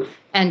already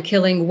and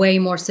killing way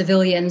more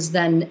civilians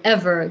than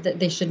ever that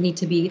they should need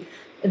to be,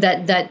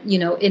 that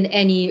in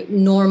any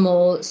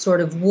normal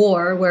sort of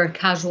war where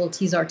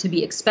casualties are to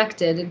be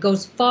expected. It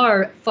goes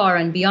far, far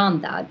and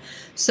beyond that.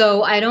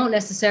 So I don't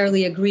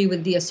necessarily agree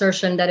with the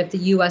assertion that if the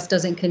U.S.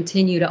 doesn't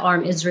continue to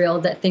arm Israel,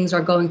 that things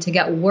are going to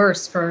get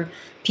worse for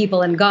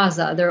people in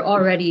Gaza. They're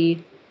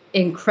already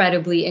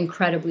incredibly,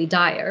 incredibly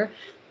dire.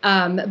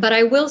 But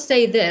I will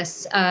say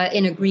this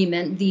in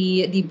agreement.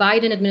 The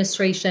Biden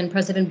administration,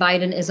 President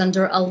Biden, is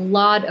under a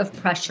lot of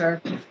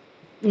pressure,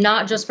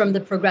 not just from the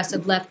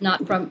progressive left,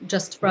 not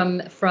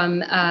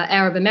from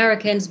Arab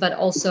Americans, but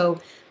also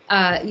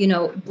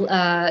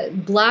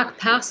black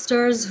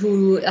pastors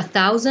who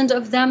 1,000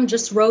 of them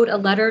just wrote a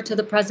letter to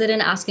the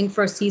president asking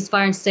for a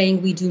ceasefire and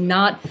saying we do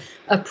not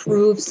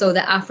approve. So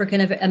the African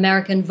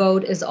American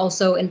vote is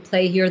also in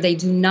play here. They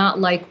do not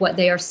like what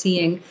they are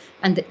seeing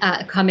and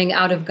coming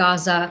out of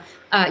Gaza.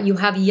 You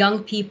have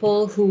young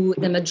people who,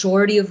 the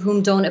majority of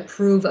whom don't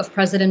approve of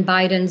President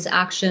Biden's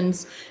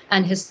actions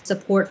and his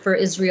support for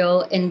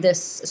Israel in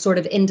this sort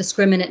of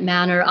indiscriminate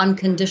manner,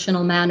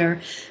 unconditional manner.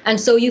 And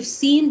so you've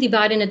seen the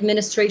Biden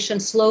administration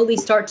slowly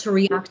start to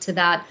react to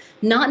that,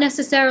 not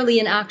necessarily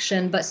in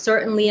action, but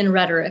certainly in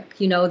rhetoric.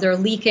 You know, they're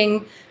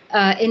leaking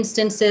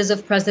instances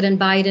of President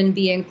Biden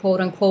being, quote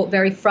unquote,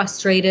 very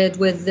frustrated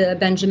with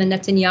Benjamin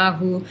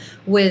Netanyahu,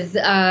 with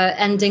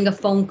ending a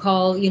phone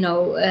call, you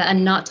know,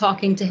 and not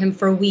talking to him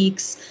for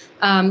weeks.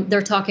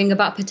 They're talking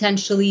about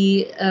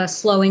potentially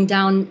slowing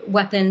down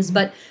weapons,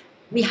 but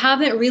we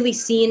haven't really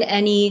seen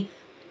any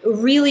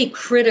really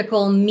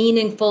critical,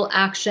 meaningful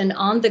action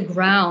on the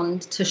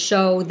ground to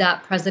show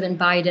that President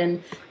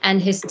Biden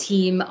and his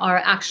team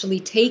are actually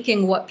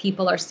taking what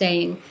people are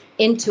saying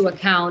into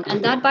account.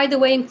 And that, by the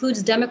way,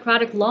 includes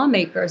Democratic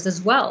lawmakers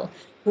as well,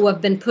 who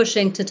have been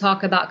pushing to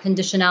talk about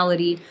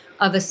conditionality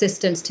of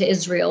assistance to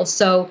Israel.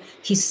 So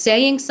he's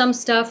saying some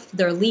stuff,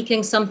 they're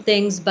leaking some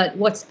things, but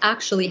what's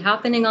actually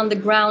happening on the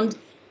ground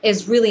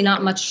is really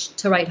not much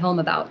to write home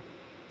about.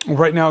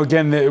 Right now,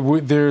 again,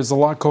 there's a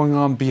lot going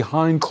on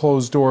behind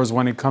closed doors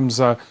when it comes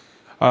to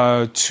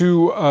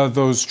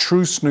those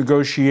truce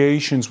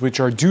negotiations, which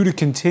are due to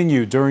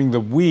continue during the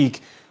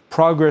week.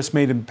 Progress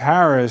made in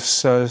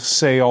Paris,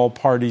 say all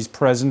parties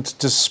present,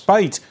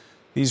 despite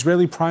the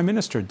Israeli Prime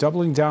Minister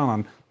doubling down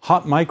on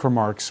hot mic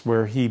remarks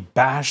where he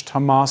bashed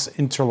Hamas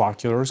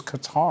interlocutors,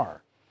 Qatar.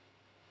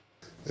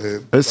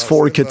 As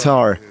for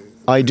Qatar,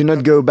 I do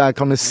not go back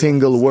on a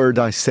single word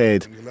I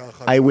said.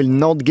 I will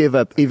not give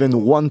up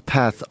even one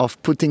path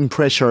of putting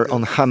pressure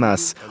on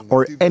Hamas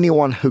or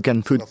anyone who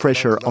can put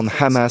pressure on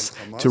Hamas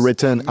to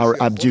return our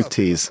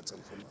abductees.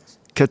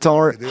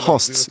 Qatar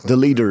hosts the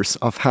leaders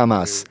of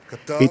Hamas.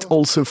 It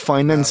also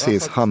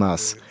finances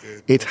Hamas.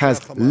 It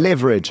has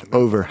leverage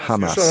over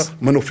Hamas.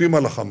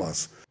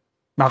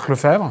 Marc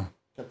Lefebvre.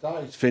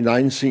 Qatar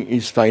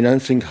is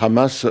financing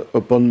Hamas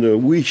upon the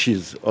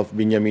wishes of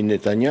Benjamin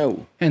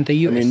Netanyahu. And the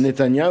US. I mean,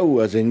 Netanyahu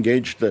has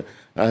engaged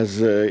as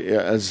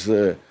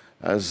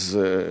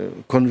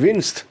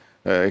convinced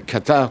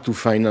Qatar to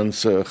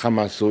finance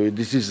Hamas. So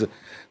this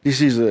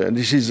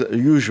is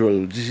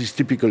usual. This is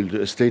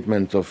typical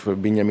statement of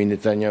Benjamin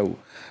Netanyahu.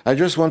 I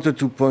just wanted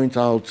to point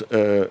out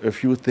a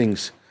few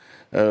things.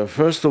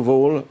 First of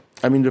all,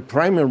 I mean, the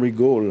primary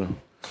goal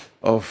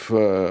of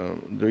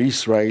the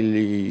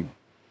Israeli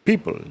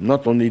people,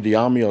 not only the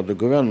army or the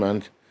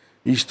government,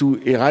 is to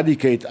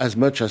eradicate as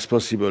much as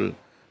possible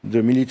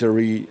the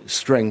military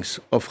strength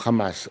of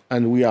Hamas.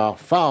 And we are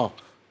far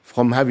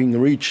from having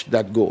reached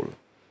that goal,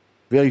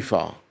 very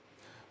far.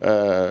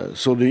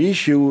 So the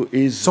issue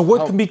is... So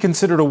what can be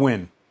considered a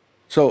win?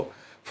 So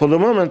for the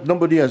moment,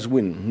 nobody has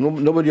won.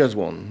 Nobody has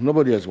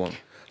won.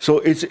 So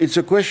it's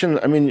a question,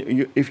 I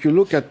mean, if you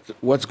look at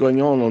what's going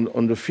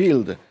on the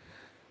field,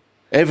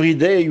 every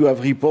day you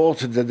have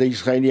reports that the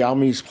Israeli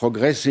army is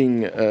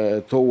progressing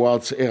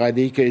towards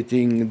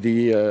eradicating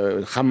the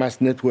Hamas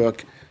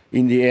network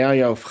in the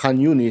area of Khan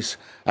Yunis.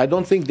 I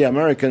don't think the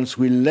Americans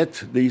will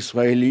let the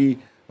Israeli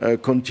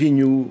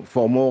continue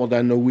for more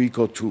than a week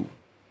or two.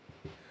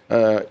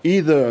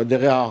 Either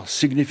there are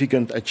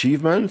significant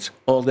achievements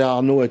or there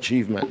are no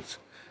achievements.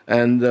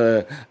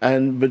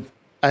 But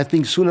I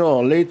think sooner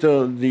or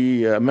later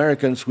the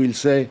Americans will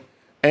say,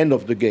 end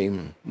of the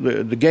game.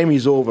 The game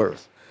is over.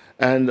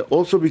 And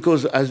also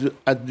because from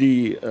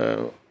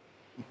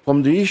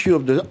the issue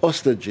of the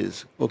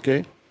hostages,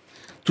 okay,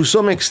 to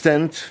some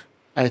extent,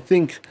 I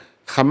think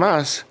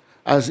Hamas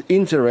has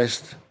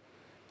interest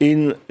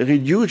in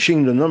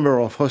reducing the number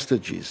of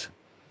hostages,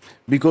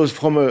 because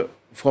from a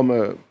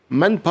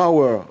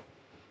manpower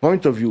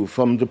point of view,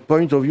 from the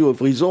point of view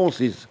of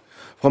resources,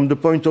 from the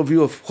point of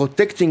view of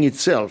protecting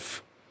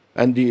itself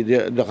and the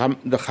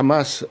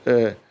Hamas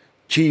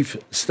chief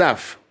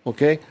staff,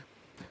 okay,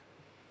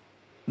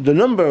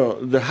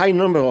 the high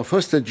number of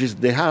hostages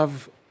they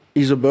have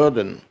is a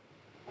burden.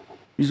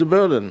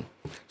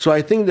 So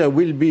I think there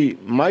will be,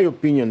 my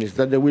opinion is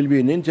that there will be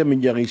an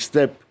intermediary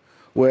step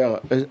where,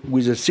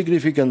 with a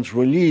significant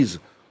release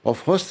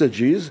of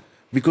hostages,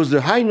 because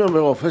the high number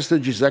of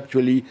hostages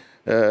actually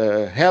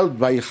held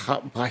by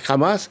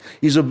Hamas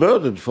is a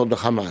burden for the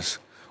Hamas.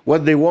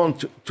 What they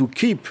want to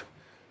keep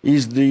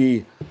is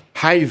the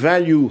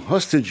high-value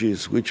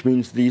hostages, which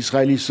means the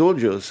Israeli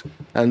soldiers,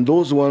 and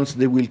those ones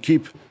they will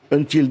keep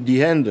until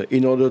the end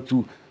in order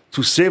to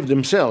save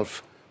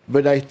themselves.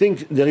 But I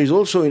think there is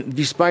also,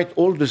 despite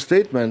all the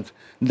statement,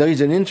 there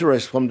is an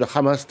interest from the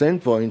Hamas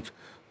standpoint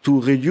to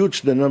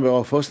reduce the number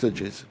of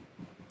hostages.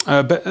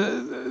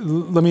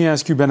 Let me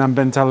ask you, Behnam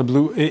Ben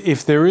Taleblu,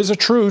 if there is a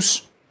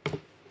truce,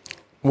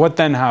 what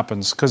then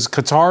happens? Because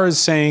Qatar is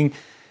saying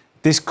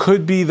this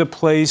could be the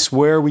place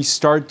where we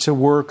start to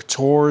work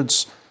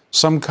towards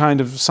some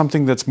kind of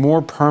something that's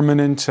more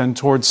permanent and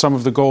towards some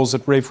of the goals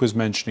that Rafe was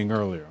mentioning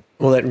earlier.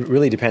 Well, it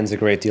really depends a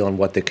great deal on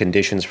what the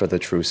conditions for the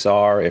truce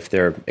are, if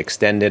they're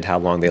extended, how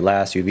long they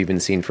last. You've even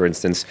seen, for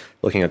instance,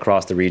 looking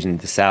across the region,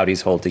 the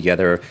Saudis hold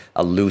together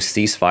a loose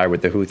ceasefire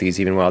with the Houthis,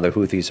 even while the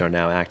Houthis are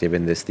now active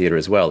in this theater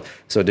as well.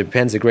 So it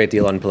depends a great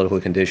deal on political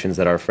conditions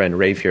that our friend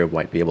Rafe here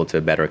might be able to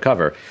better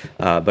cover.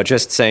 But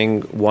just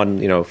saying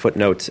one,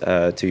 footnote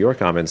to your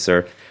comments,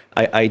 sir.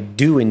 I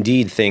do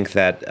indeed think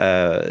that,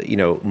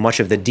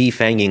 much of the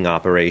defanging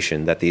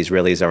operation that the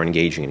Israelis are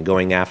engaging in,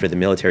 going after the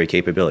military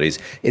capabilities,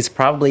 is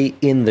probably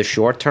in the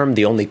short term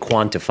the only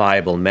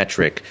quantifiable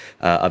metric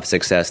of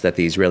success that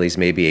the Israelis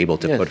may be able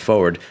to put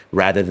forward,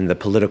 rather than the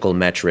political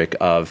metric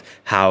of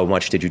how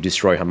much did you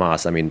destroy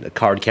Hamas. I mean, a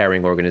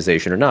card-carrying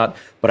organization or not.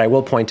 But I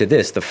will point to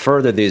this. The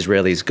further the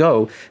Israelis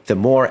go, the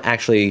more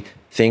actually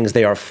things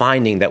they are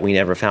finding that we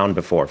never found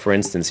before. For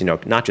instance,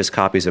 not just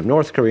copies of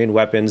North Korean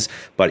weapons,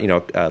 but,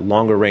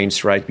 longer range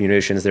strike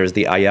munitions. There's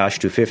the Ayash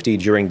 250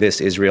 during this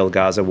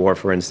Israel-Gaza war,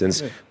 for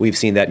instance. We've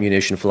seen that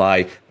munition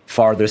fly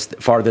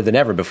farther than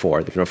ever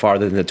before,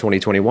 farther than the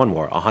 2021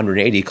 war,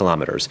 180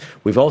 kilometers.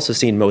 We've also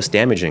seen, most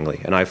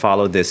damagingly, and I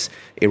followed this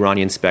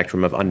Iranian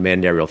spectrum of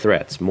unmanned aerial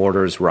threats: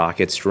 mortars,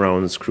 rockets,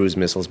 drones, cruise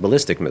missiles,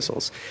 ballistic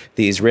missiles.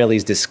 The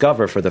Israelis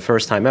discover for the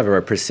first time ever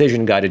a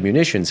precision-guided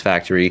munitions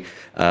factory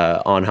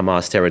on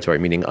Hamas territory,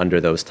 meaning under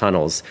those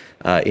tunnels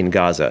in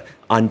Gaza.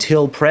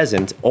 Until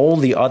present, all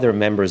the other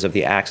members of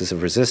the Axis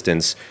of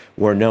Resistance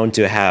were known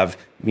to have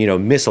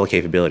missile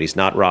capabilities,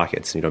 not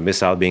rockets.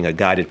 Missile being a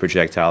guided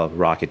projectile,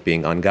 rocket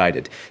being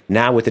unguided.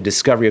 Now, with the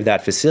discovery of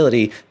that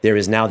facility, there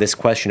is now this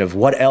question of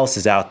what else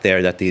is out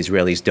there that the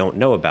Israelis don't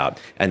know about.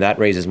 And that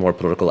raises more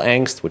political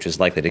angst, which is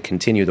likely to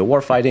continue the war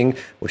fighting,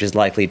 which is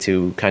likely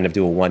to kind of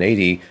do a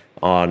 180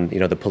 on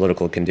the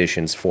political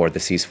conditions for the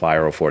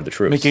ceasefire or for the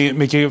truce.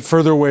 Making it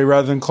further away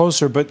rather than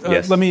closer. But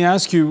yes. Let me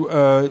ask you,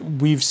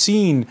 we've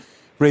seen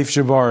Raif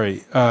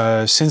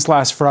Jabari since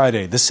last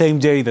Friday, the same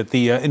day that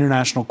the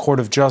International Court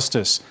of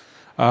Justice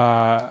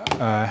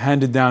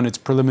handed down its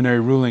preliminary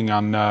ruling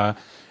on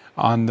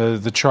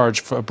the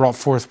charge brought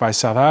forth by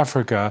South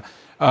Africa,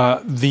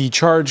 the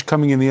charge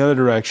coming in the other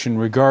direction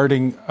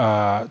regarding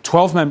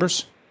 12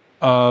 members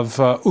of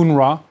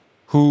UNRWA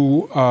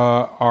who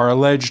are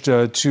alleged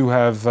to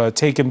have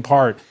taken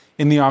part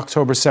in the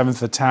October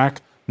 7th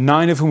attack,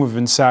 9 of whom have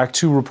been sacked,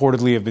 2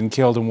 reportedly have been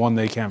killed, and 1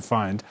 they can't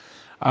find.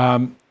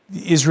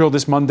 Israel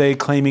this Monday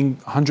claiming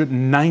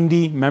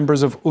 190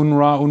 members of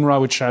UNRWA,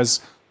 which has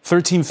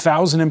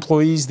 13,000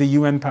 employees, the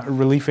UN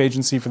relief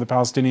agency for the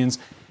Palestinians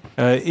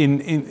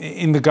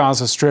in the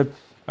Gaza Strip,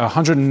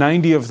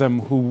 190 of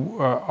them who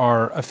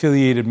are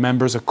affiliated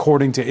members,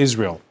 according to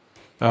Israel,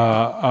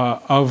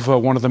 of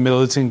one of the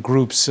militant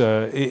groups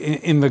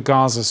in the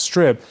Gaza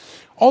Strip.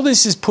 All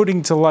this is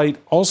putting to light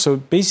also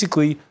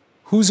basically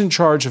who's in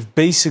charge of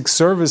basic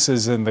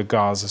services in the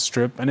Gaza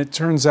Strip, and it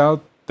turns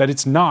out that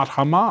it's not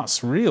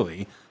Hamas,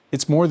 really.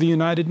 It's more the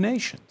United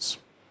Nations.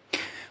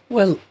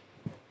 Well,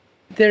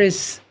 there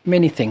is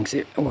many things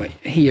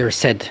here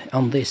said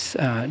on this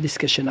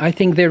discussion. I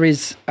think there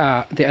is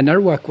the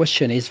UNRWA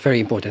question is very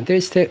important. There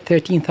is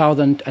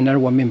 13,000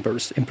 UNRWA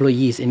members,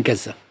 employees in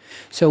Gaza.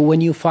 So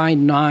when you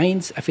find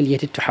 9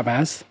 affiliated to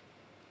Hamas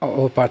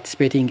or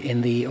participating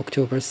in the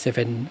October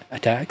 7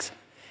 attacks,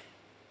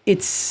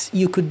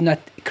 you could not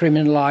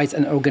criminalize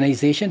an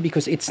organization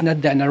because it's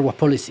not the UNRWA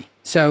policy.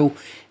 So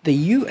the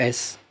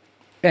U.S.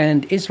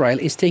 and Israel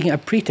is taking a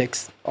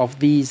pretext of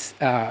these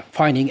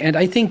finding, and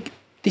I think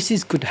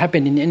could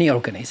happen in any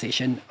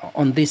organization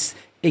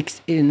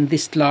in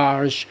this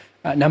large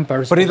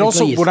numbers. But it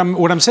also,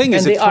 what I'm saying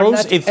is, it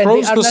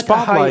throws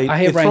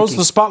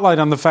the spotlight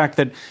on the fact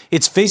that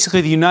it's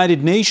basically the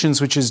United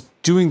Nations which is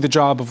doing the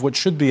job of what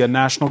should be a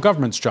national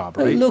government's job,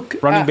 right?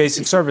 Running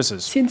basic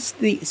services. Since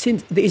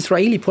the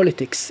Israeli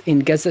politics in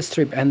Gaza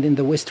Strip and in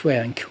the West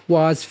Bank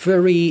was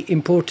very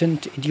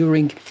important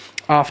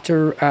after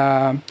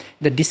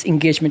the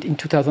disengagement in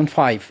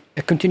 2005,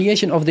 a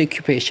continuation of the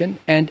occupation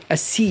and a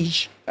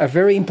siege, a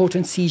very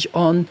important siege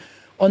on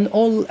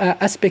all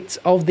aspects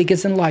of the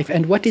Gazan life.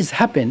 And what has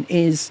happened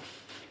is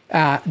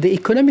the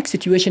economic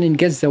situation in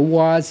Gaza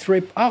was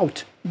ripped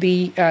out.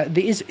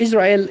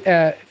 Israel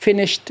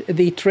finished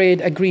the trade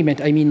agreement,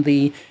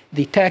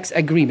 the tax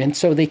agreement,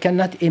 so they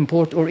cannot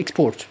import or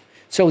export.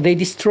 So they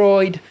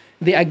destroyed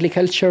the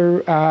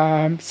agriculture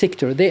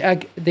sector.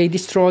 They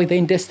destroy the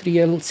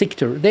industrial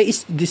sector. There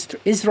is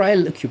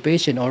Israel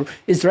occupation or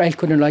Israel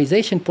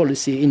colonization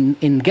policy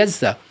in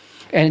Gaza,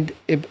 and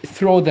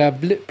through the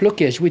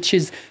blockage, which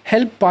is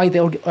helped by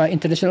the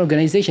international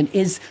organization,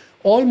 is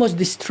almost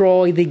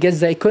destroy the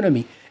Gaza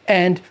economy.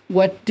 And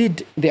what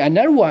did the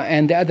UNRWA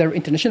and the other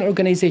international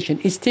organization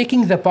is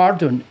taking the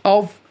burden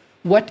of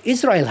what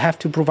Israel have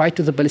to provide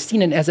to the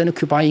Palestinian as an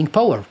occupying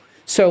power.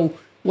 So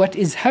what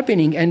is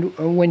happening, and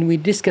when we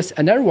discuss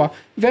UNRWA,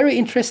 very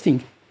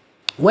interesting.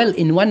 Well,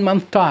 in 1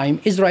 month time,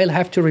 Israel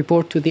have to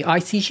report to the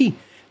ICJ,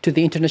 to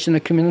the International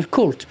Criminal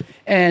Court.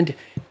 And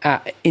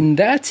in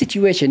that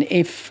situation,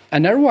 if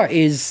UNRWA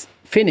is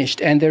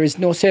finished and there is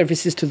no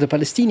services to the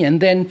Palestinian,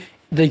 then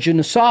the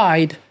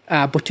genocide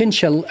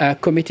potential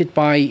committed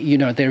by,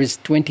 there is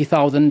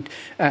 20,000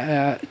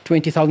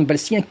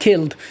 Palestinians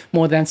killed,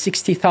 more than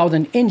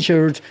 60,000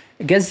 injured,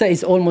 Gaza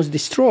is almost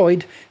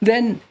destroyed,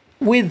 then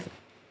with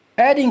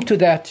adding to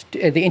that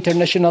the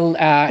international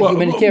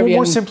humanitarian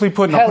more simply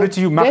put, and help, I'll put it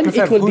to you, then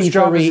Makafef, it will whose be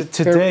job very, is it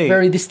today?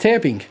 very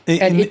disturbing.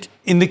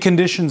 In the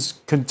conditions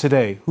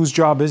today, whose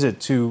job is it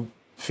to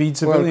feed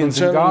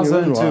civilians in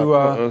Gaza?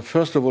 UNRWA,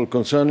 first of all,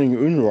 concerning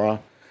UNRWA,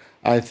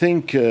 I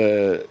think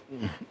the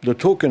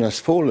token has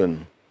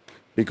fallen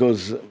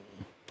because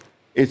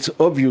it's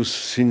obvious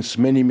since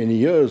many, many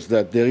years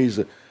that there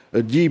is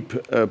a deep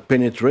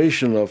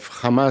penetration of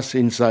Hamas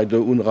inside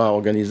the UNRWA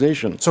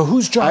organization. So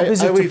whose job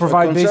is it to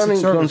provide basic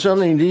services?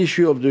 Concerning the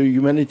issue of the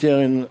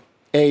humanitarian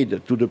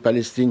aid to the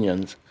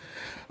Palestinians,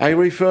 I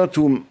refer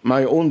to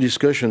my own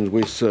discussions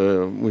with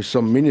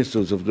some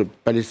ministers of the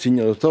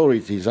Palestinian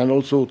authorities and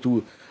also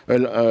to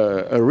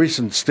a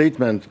recent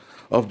statement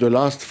of the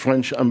last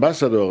French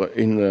ambassador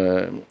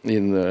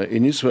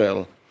in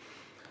Israel.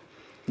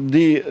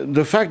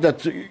 The fact that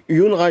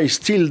UNRWA is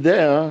still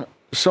there,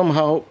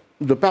 somehow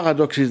the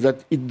paradox is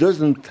that it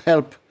doesn't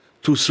help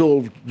to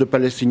solve the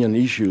Palestinian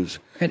issues.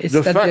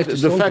 The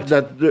fact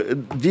that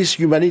this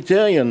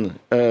humanitarian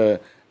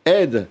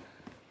aid,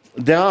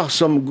 there are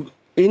some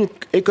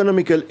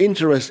economical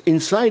interests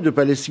inside the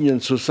Palestinian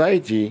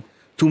society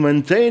to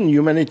maintain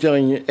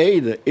humanitarian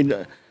aid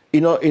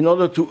in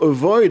order to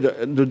avoid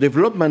the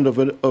development of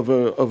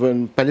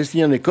a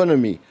Palestinian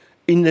economy,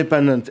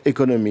 independent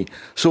economy.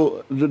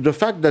 So the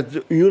fact that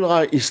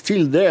UNRWA is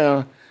still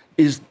there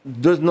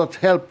does not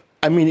help.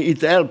 I mean, it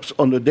helps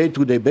on a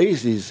day-to-day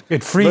basis.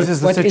 It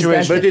freezes the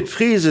situation. But it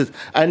freezes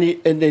and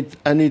it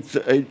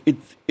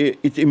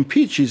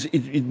impeaches,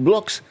 it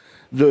blocks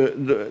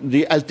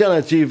the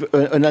alternative,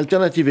 an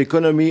alternative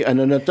economy and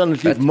an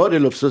alternative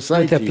model of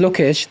society. With a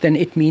blockage, then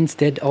it means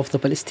dead of the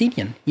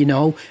Palestinian.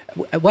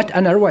 What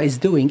UNRWA is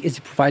doing is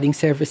providing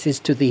services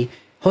to the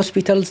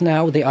hospitals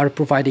now. They are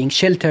providing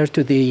shelter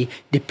to the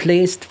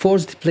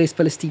forced displaced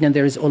Palestinians.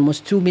 There is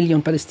almost 2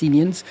 million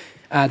Palestinians.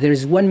 There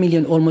is 1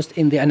 million almost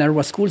in the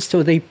UNRWA schools,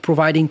 so they're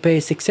providing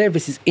basic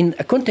services in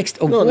a context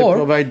of war. No, they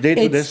provide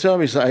day-to-day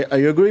service. I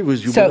agree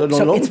with you. So,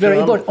 but it's very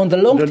important. On the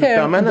long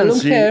term,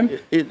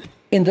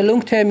 in the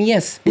long term,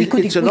 yes, we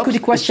could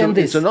question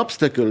this. It's an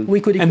obstacle. We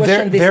could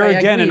question this. I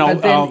agree,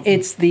 but then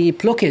it's the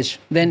blockage.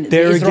 Then the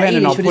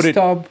Israelis should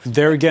stop.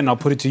 There again, I'll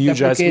put it to you,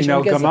 Jasmine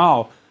El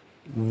Gamal.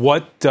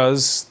 What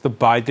does the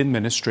Biden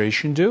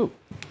administration do?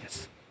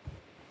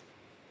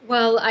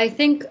 Well, I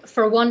think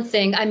for one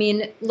thing,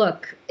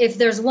 look, if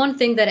there's one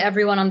thing that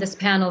everyone on this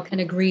panel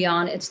can agree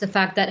on, it's the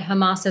fact that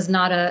Hamas is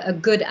not a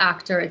good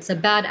actor. It's a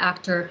bad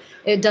actor.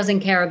 It doesn't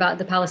care about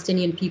the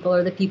Palestinian people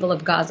or the people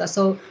of Gaza.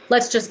 So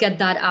let's just get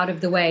that out of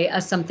the way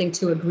as something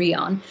to agree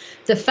on.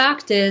 The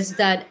fact is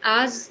that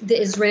as the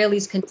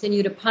Israelis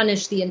continue to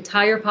punish the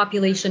entire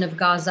population of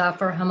Gaza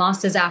for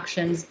Hamas's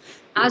actions,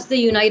 as the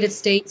United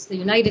States, the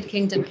United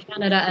Kingdom,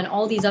 Canada, and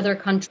all these other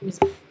countries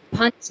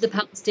punish the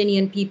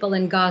Palestinian people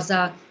in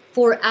Gaza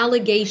for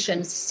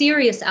allegations,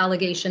 serious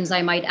allegations,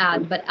 I might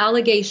add, but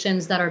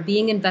allegations that are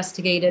being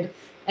investigated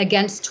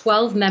against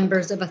 12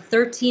 members of a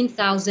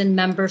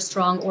 13,000-member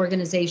strong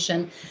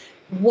organization.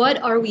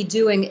 What are we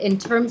doing in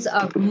terms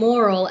of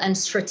moral and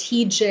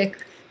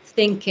strategic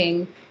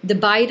thinking? The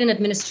Biden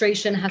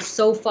administration has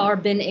so far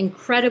been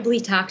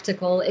incredibly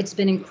tactical. It's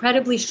been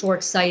incredibly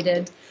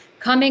short-sighted,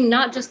 coming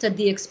not just at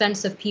the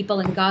expense of people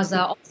in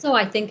Gaza, also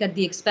I think at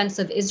the expense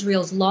of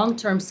Israel's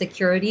long-term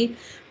security.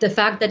 The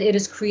fact that it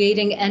is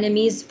creating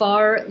enemies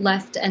far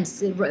left and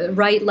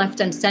right, left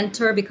and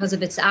center because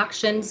of its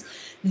actions.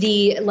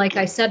 Like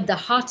I said, the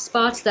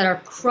hotspots that are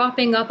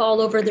cropping up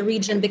all over the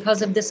region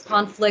because of this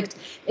conflict.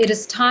 It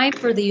is time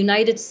for the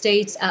United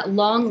States at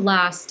long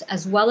last,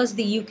 as well as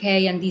the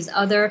UK and these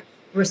other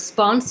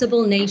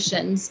responsible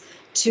nations,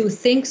 to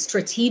think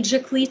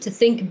strategically, to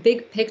think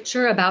big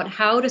picture about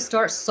how to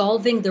start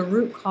solving the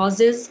root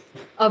causes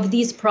of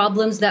these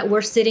problems that we're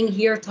sitting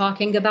here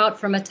talking about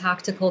from a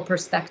tactical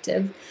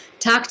perspective.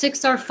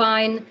 Tactics are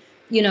fine,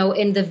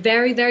 in the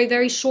very, very,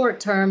 very short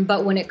term,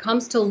 but when it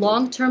comes to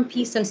long-term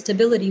peace and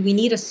stability, we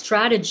need a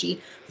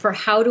strategy for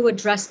how to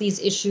address these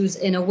issues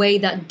in a way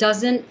that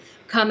doesn't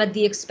come at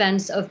the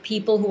expense of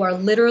people who are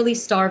literally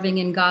starving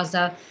in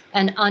Gaza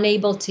and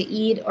unable to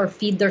eat or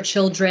feed their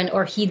children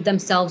or heat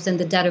themselves in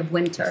the dead of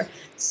winter.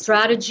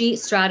 Strategy,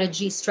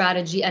 strategy,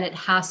 strategy, and it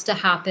has to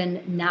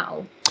happen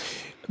now.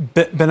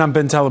 Behnam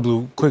Ben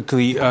Taleblu,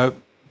 quickly,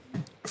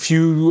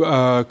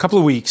 couple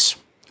of weeks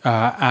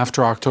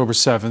after October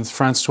 7th,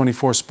 France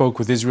 24 spoke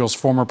with Israel's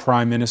former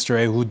Prime Minister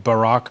Ehud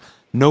Barak,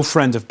 no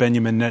friend of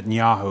Benjamin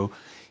Netanyahu.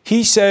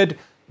 He said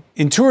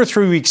in 2 or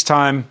 3 weeks'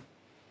 time,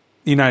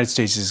 the United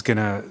States is going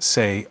to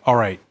say, all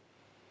right,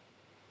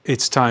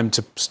 it's time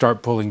to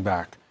start pulling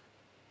back.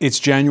 It's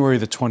January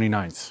the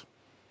 29th.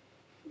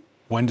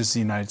 When does the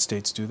United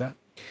States do that?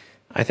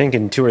 I think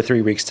in 2 or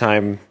 3 weeks'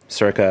 time,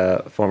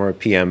 circa former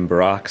PM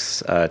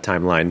Barak's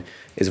timeline,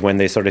 is when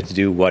they started to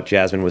do what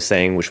Jasmine was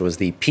saying, which was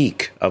the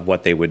peak of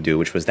what they would do,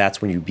 which was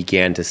that's when you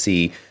began to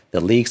see the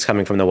leaks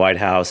coming from the White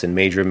House and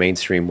major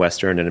mainstream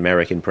Western and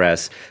American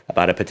press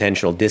about a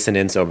potential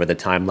dissonance over the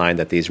timeline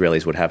that the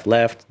Israelis would have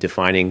left,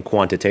 defining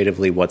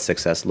quantitatively what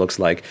success looks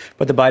like.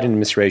 But the Biden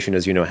administration,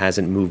 as you know,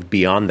 hasn't moved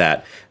beyond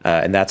that.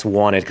 And that's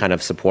wanted kind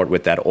of support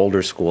with that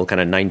older school,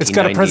 kind of 1990s. It's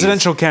got a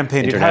presidential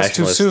campaign. It has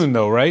too soon,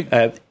 though, right?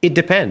 It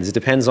depends. It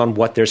depends on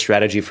what their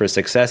strategy for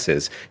success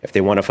is. If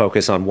they want to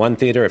focus on one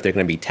theater, if they're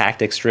going to be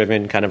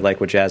tactics-driven, kind of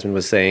like what Jasmine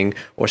was saying,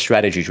 or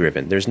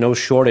strategy-driven. There's no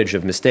shortage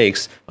of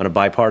mistakes on a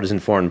bipartisan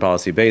foreign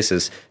policy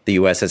basis the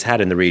U.S. has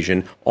had in the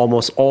region.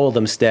 Almost all of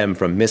them stem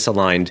from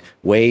misaligned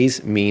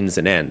ways, means,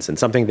 and ends. And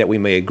something that we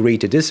may agree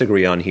to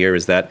disagree on here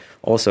is that,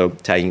 also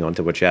tagging on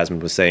to what Jasmine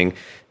was saying,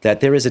 that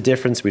there is a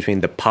difference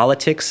between the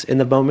politics in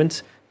the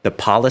moment, the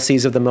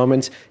policies of the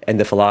moment, and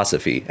the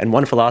philosophy. And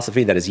one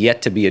philosophy that is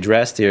yet to be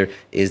addressed here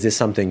is this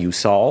something you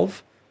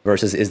solve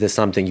versus is this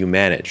something you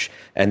manage?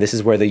 And this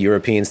is where the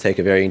Europeans take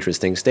a very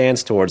interesting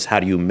stance towards how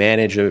do you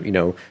manage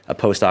a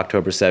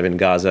post-October 7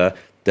 Gaza.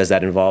 Does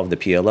that involve the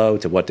PLO?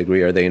 To what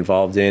degree are they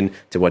involved in?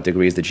 To what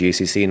degree is the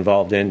GCC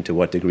involved in? To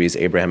what degree is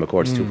Abraham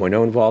Accords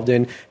 2.0 involved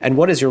in? And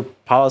what is your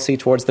policy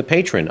towards the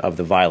patron of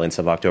the violence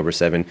of October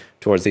 7,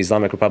 towards the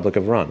Islamic Republic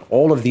of Iran?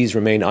 All of these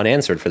remain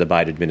unanswered for the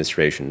Biden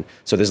administration.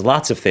 So there's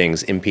lots of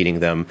things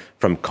impeding them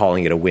from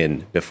calling it a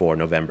win before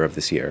November of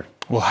this year.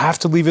 We'll have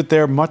to leave it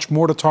there. Much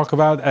more to talk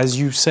about, as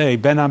you say.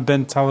 Behnam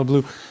Ben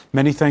Taleblu,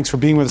 many thanks for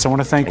being with us. I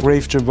want to thank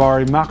Raif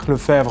Jabari, Marc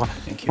Lefebvre. I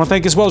want to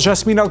thank as well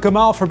Jasmine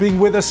Al-Gamal for being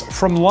with us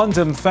from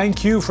London.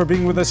 Thank you for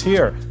being with us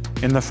here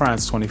in the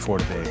France 24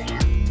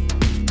 today.